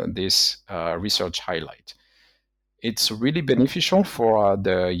this research highlight. It's really beneficial for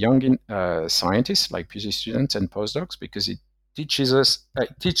the young scientists like PhD students and postdocs because it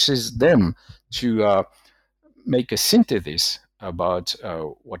teaches them to make a synthesis about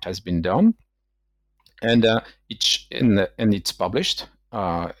what has been done, and it's published.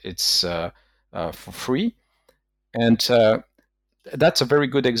 It's for free, and that's a very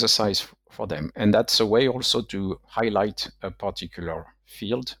good exercise for them. And that's a way also to highlight a particular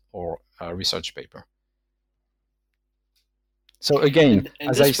field or a research paper. So again, and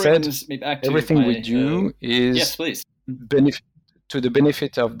as I said, everything we do is yes, please. To the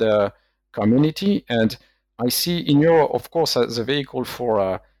benefit of the community. And I see Neuro, of course, as a vehicle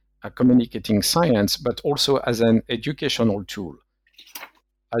for communicating science, but also as an educational tool.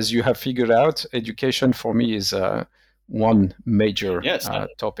 As you have figured out, education for me is one major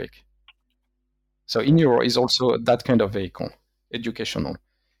topic. So InEuro is also that kind of vehicle, educational.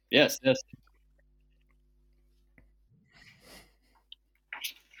 Yes.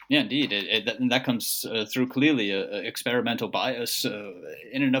 Yeah, indeed. That comes through clearly. Experimental bias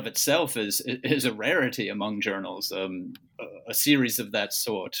in and of itself is a rarity among journals. A series of that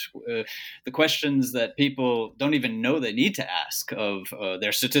sort. The questions that people don't even know they need to ask of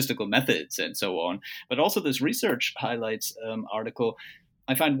their statistical methods and so on. But also this research highlights article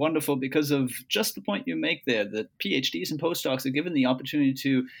I find wonderful because of just the point you make there, that PhDs and postdocs are given the opportunity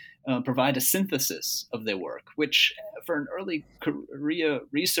to provide a synthesis of their work, which for an early career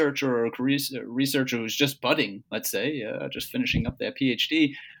researcher or a career researcher who's just budding, let's say, just finishing up their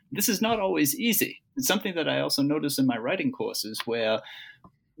PhD, this is not always easy. It's something that I also notice in my writing courses where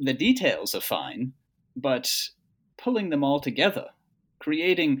the details are fine, but pulling them all together,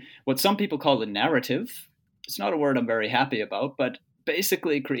 creating what some people call a narrative, it's not a word I'm very happy about, but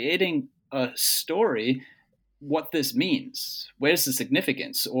basically creating a story, what this means, where's the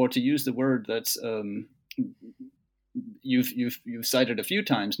significance, or to use the word that's you've cited a few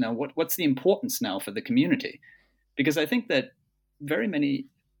times now, what's the importance now for the community? Because I think that very many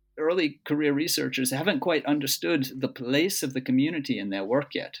early career researchers haven't quite understood the place of the community in their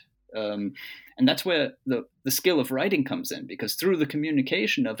work yet. And that's where the skill of writing comes in, because through the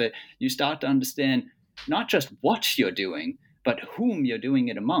communication of it, you start to understand not just what you're doing, but whom you're doing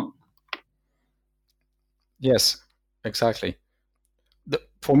it among. Yes, exactly.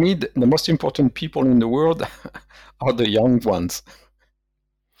 For me, the most important people in the world are the young ones.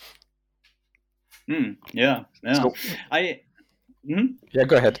 Yeah. So, Yeah,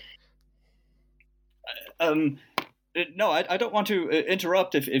 go ahead. No, I don't want to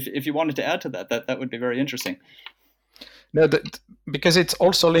interrupt. If you wanted to add to that would be very interesting. No, because it's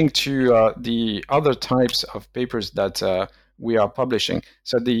also linked to the other types of papers that we are publishing.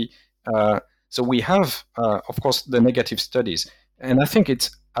 So so we have, of course, the negative studies, and I think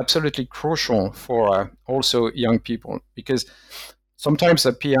it's absolutely crucial for also young people, because sometimes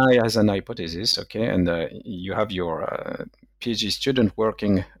a PI has an hypothesis, okay, and you have your PhD student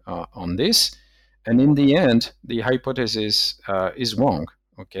working on this, and in the end, the hypothesis is wrong,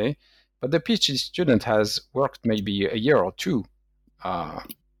 okay, but the PhD student has worked maybe a year or two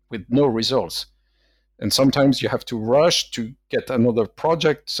with no results. And sometimes you have to rush to get another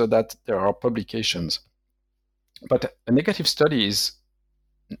project so that there are publications. But a negative study is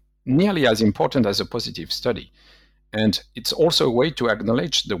nearly as important as a positive study. And it's also a way to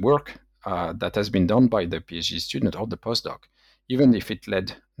acknowledge the work that has been done by the PhD student or the postdoc, even if it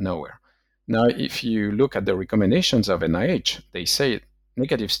led nowhere. Now, if you look at the recommendations of NIH, they say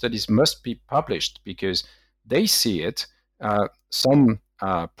negative studies must be published because they see it, some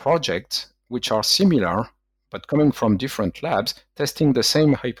projects which are similar, but coming from different labs, testing the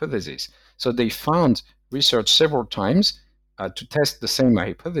same hypothesis. So they found research several times to test the same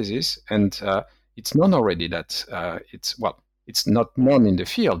hypothesis, and it's known already that it's not known in the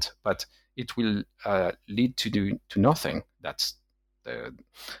field, but it will lead to nothing. That's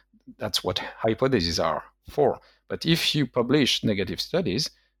what hypotheses are for. But if you publish negative studies,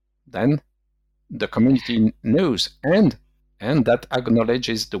 then the community knows, and that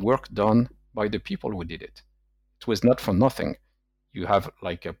acknowledges the work done by the people who did it. It was not for nothing. You have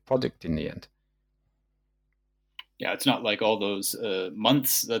like a product in the end. Yeah, it's not like all those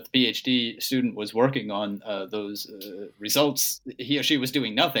months that the PhD student was working on those results, he or she was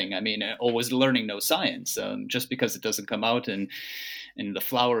doing nothing. I mean, or was learning no science. Just because it doesn't come out in the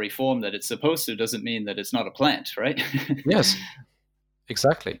flowery form that it's supposed to doesn't mean that it's not a plant, right? Yes,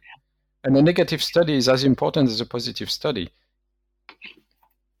 exactly. And a negative study is as important as a positive study.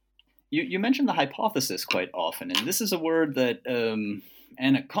 You mentioned the hypothesis quite often, and this is a word that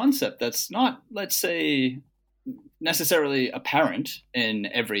and a concept that's not, let's say, necessarily apparent in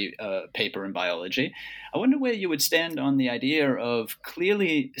every paper in biology. I wonder where you would stand on the idea of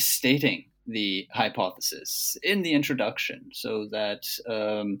clearly stating the hypothesis in the introduction, so that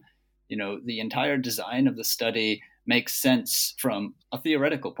the entire design of the study makes sense from a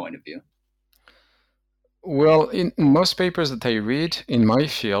theoretical point of view. Well, in most papers that I read in my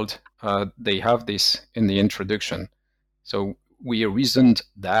field, they have this in the introduction. So we reasoned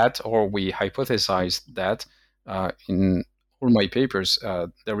that, or we hypothesized that. In all my papers,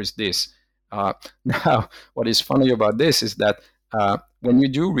 there is this. Now, what is funny about this is that when you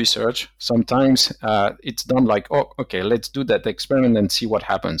do research, sometimes it's done like, oh, okay, let's do that experiment and see what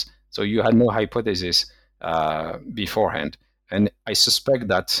happens. So you had no hypothesis beforehand. And I suspect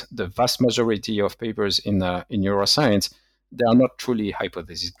that the vast majority of papers in neuroscience, they are not truly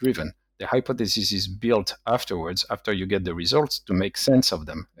hypothesis-driven. the hypothesis is built afterwards, after you get the results, to make sense of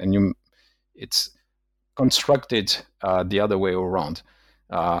them. And it's constructed the other way around.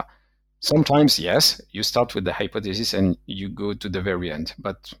 Sometimes, yes, you start with the hypothesis and you go to the very end.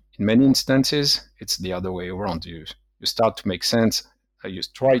 But in many instances, it's the other way around. You start to make sense, you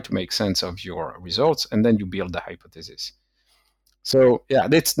try to make sense of your results, and then you build the hypothesis. So yeah,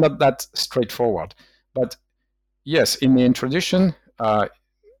 it's not that straightforward. But yes, in the introduction,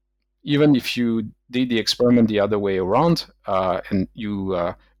 even if you did the experiment the other way around and you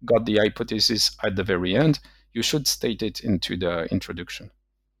got the hypothesis at the very end, you should state it into the introduction.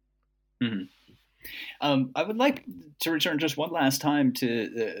 Mm-hmm. I would like to return just one last time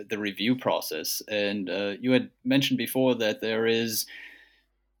to the review process. And you had mentioned before that there is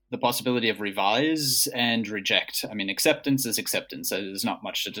the possibility of revise and reject. I mean, acceptance is acceptance. There's not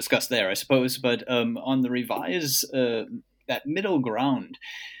much to discuss there, I suppose. But on the revise, that middle ground,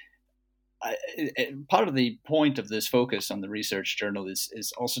 part of the point of this focus on the research journal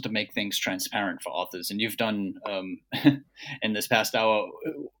is also to make things transparent for authors. And you've done, in this past hour,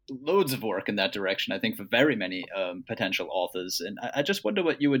 loads of work in that direction, I think, for very many potential authors. And I just wonder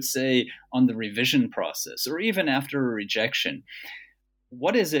what you would say on the revision process, or even after a rejection.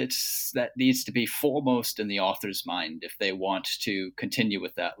 What is it that needs to be foremost in the author's mind if they want to continue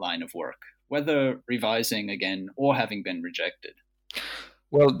with that line of work, whether revising again or having been rejected?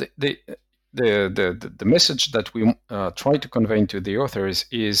 Well, the message that we try to convey to the authors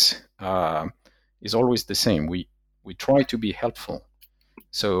is always the same. We try to be helpful.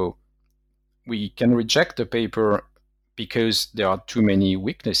 So we can reject the paper because there are too many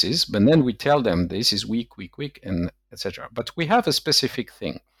weaknesses, but then we tell them this is weak, and etc. But we have a specific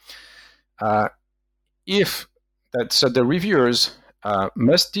thing. So the reviewers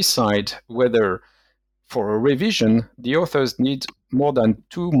must decide whether, for a revision, the authors need more than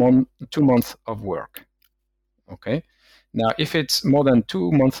 2 months of work. Okay. Now, if it's more than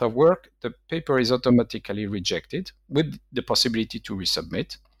 2 months of work, the paper is automatically rejected with the possibility to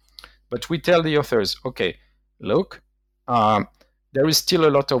resubmit. But we tell the authors, okay, look, there is still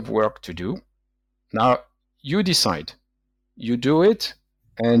a lot of work to do. Now, you decide. You do it,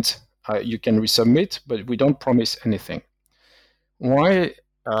 and you can resubmit, but we don't promise anything. Why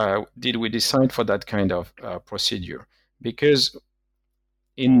did we decide for that kind of procedure? Because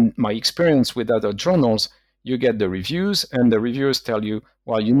in my experience with other journals, you get the reviews, and the reviewers tell you,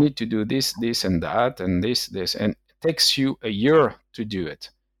 well, you need to do this, this, and that, and this, and it takes you a year to do it.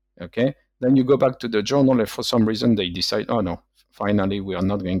 Okay? Then you go back to the journal, and for some reason they decide, oh no, finally we are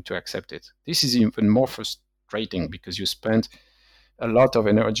not going to accept it. This is even more frustrating because you spend a lot of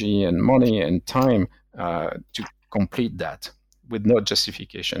energy and money and time to complete that with no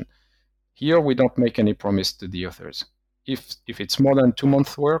justification. Here we don't make any promise to the authors. If it's more than 2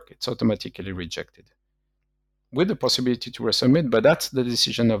 months work, it's automatically rejected, with the possibility to resubmit, but that's the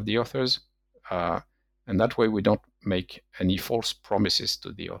decision of the authors, and that way we don't make any false promises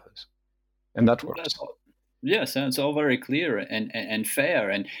to the authors, and that works. Yes, it's all very clear and fair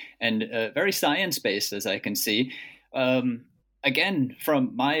and very science-based, as I can see. Again,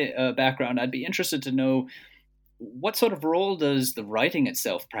 from my background, I'd be interested to know, what sort of role does the writing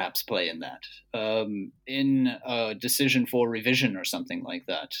itself perhaps play in that, in a decision for revision or something like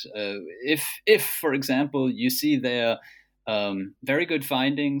that? If, for example, you see there very good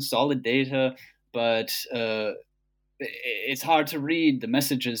findings, solid data, but it's hard to read, the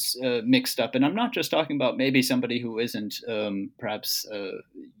messages mixed up. And I'm not just talking about maybe somebody who isn't perhaps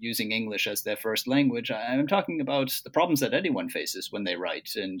using English as their first language. I'm talking about the problems that anyone faces when they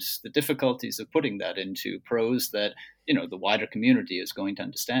write, and the difficulties of putting that into prose that, the wider community is going to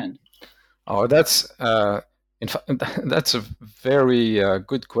understand. Oh, that's in fact, that's a very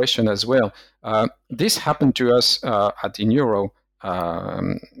good question as well. This happened to us at InEuro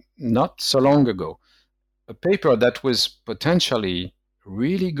not so long ago. A paper that was potentially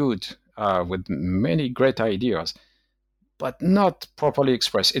really good with many great ideas, but not properly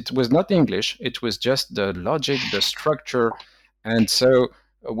expressed. It was not English, it was just the logic, the structure. And so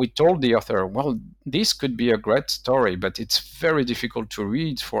we told the author, well, this could be a great story, but it's very difficult to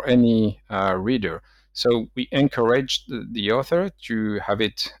read for any reader. So we encouraged the author to have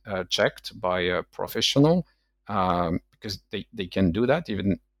it checked by a professional, because they can do that,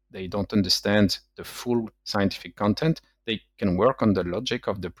 even they don't understand the full scientific content. They can work on the logic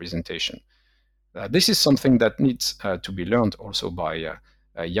of the presentation. This is something that needs to be learned also by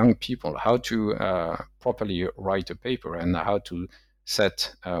young people, how to properly write a paper and how to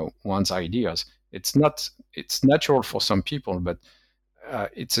set one's ideas. It's natural for some people, but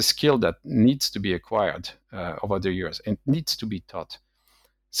it's a skill that needs to be acquired over the years and needs to be taught.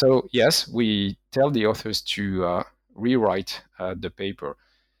 So yes, we tell the authors to rewrite the paper.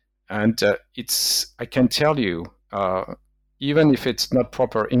 And I can tell you, even if it's not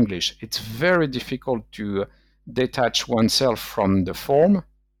proper English, it's very difficult to detach oneself from the form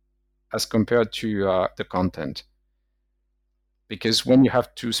as compared to the content. Because when you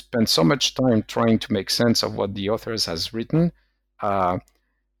have to spend so much time trying to make sense of what the author has written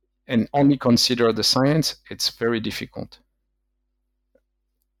and only consider the science, it's very difficult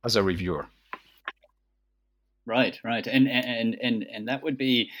as a reviewer. Right. And that would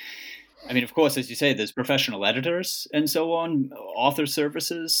be, I mean, of course, as you say, there's professional editors and so on, author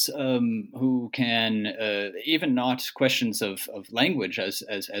services who can, even not questions of language, as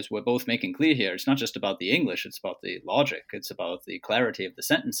we're both making clear here. It's not just about the English, it's about the logic, it's about the clarity of the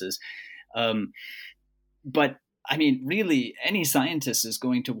sentences. But I mean, really, any scientist is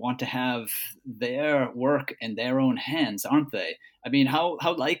going to want to have their work in their own hands, aren't they? I mean, how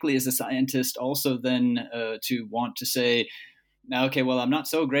likely is a scientist also then to want to say, okay, well, I'm not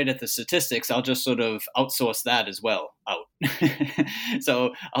so great at the statistics, I'll just sort of outsource that as well out.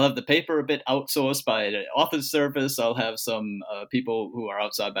 So I'll have the paper a bit outsourced by an author's service. I'll have some people who are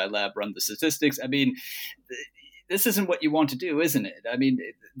outside my lab run the statistics. I mean, this isn't what you want to do, isn't it? I mean,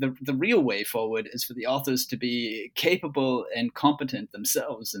 the real way forward is for the authors to be capable and competent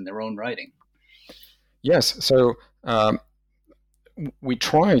themselves in their own writing. Yes, so we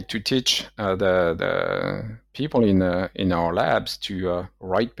try to teach the people in our labs to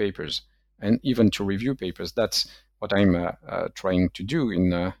write papers and even to review papers. That's what I'm trying to do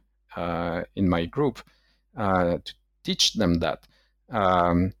in my group, to teach them that.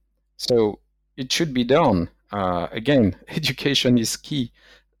 So it should be done. Again, education is key.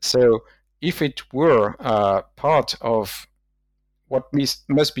 So if it were part of what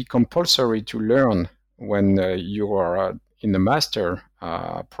must be compulsory to learn when you are in a master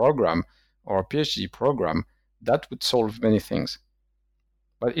program or a PhD program, that would solve many things.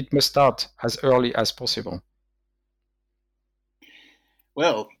 But it must start as early as possible.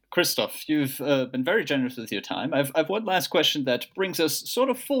 Well, Christoph, you've been very generous with your time. I've one last question that brings us sort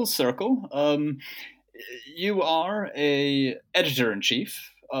of full circle. You are a editor-in-chief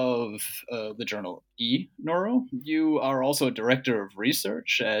of the journal eNeuro. You are also a director of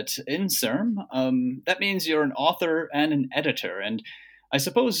research at INSERM. That means you're an author and an editor. And I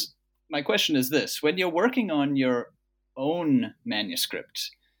suppose my question is this: when you're working on your own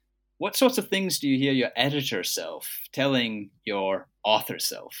manuscript, what sorts of things do you hear your editor self telling your author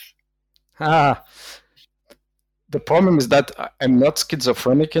self? The problem is that I'm not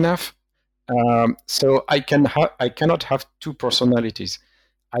schizophrenic enough. So I cannot have two personalities.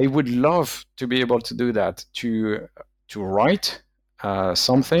 I would love to be able to do that, to write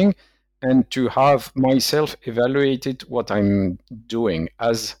something and to have myself evaluated what I'm doing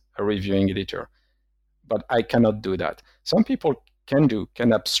as a reviewing editor. But I cannot do that. Some people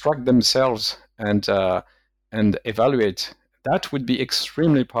can abstract themselves and evaluate. That would be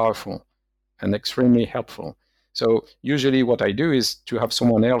extremely powerful and extremely helpful. So usually what I do is to have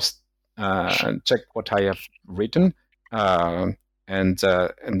someone else check what I have written and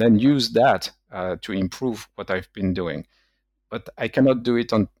then use that to improve what I've been doing. But I cannot do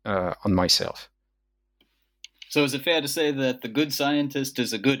it on myself. So is it fair to say that the good scientist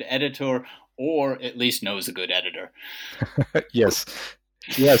is a good editor, or at least knows a good editor? Yes.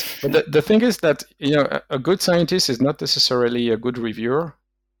 But the thing is that a good scientist is not necessarily a good reviewer,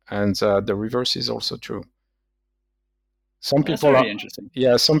 and the reverse is also true. Some people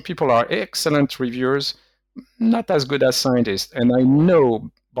are excellent reviewers, not as good as scientists. And I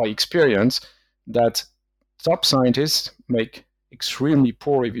know by experience that top scientists make extremely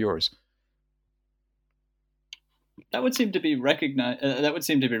poor reviewers. That would seem to be reflected,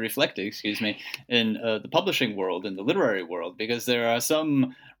 in the publishing world, in the literary world, because there are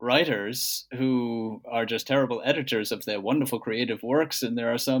some writers who are just terrible editors of their wonderful creative works, and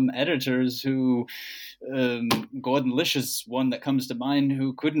there are some editors who, Gordon Lish is one that comes to mind,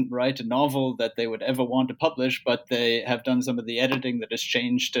 who couldn't write a novel that they would ever want to publish, but they have done some of the editing that has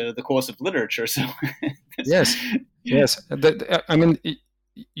changed the course of literature. So yes. I mean,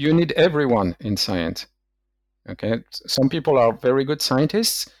 you need everyone in science. Okay, some people are very good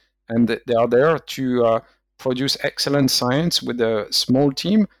scientists, and they are there to produce excellent science with a small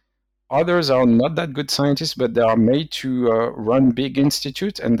team. Others are not that good scientists, but they are made to run big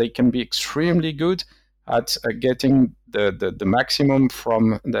institutes, and they can be extremely good at getting the maximum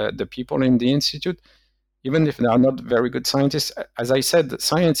from the people in the institute, even if they are not very good scientists. As I said,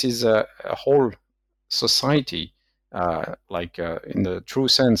 science is a whole society. In the true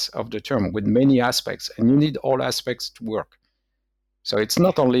sense of the term, with many aspects, and you need all aspects to work. So it's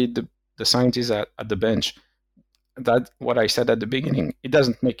not only the scientists at the bench. That what I said at the beginning, it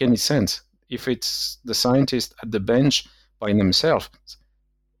doesn't make any sense. If it's the scientists at the bench by themselves,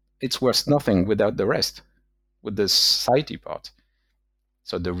 it's worth nothing without the rest, with the society part.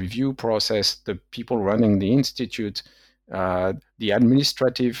 So the review process, the people running the institute, the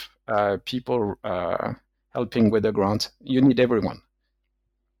administrative people helping with the grant, you need everyone.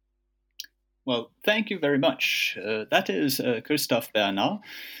 Well, thank you very much. That is Christophe Bernard,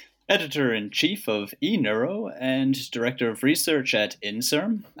 Editor-in-Chief of eNeuro and Director of Research at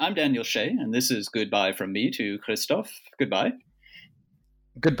INSERM. I'm Daniel Shea, and this is goodbye from me to Christophe. Goodbye.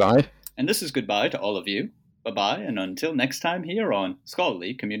 Goodbye. And this is goodbye to all of you. Bye-bye, and until next time here on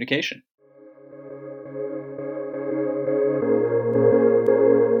Scholarly Communication.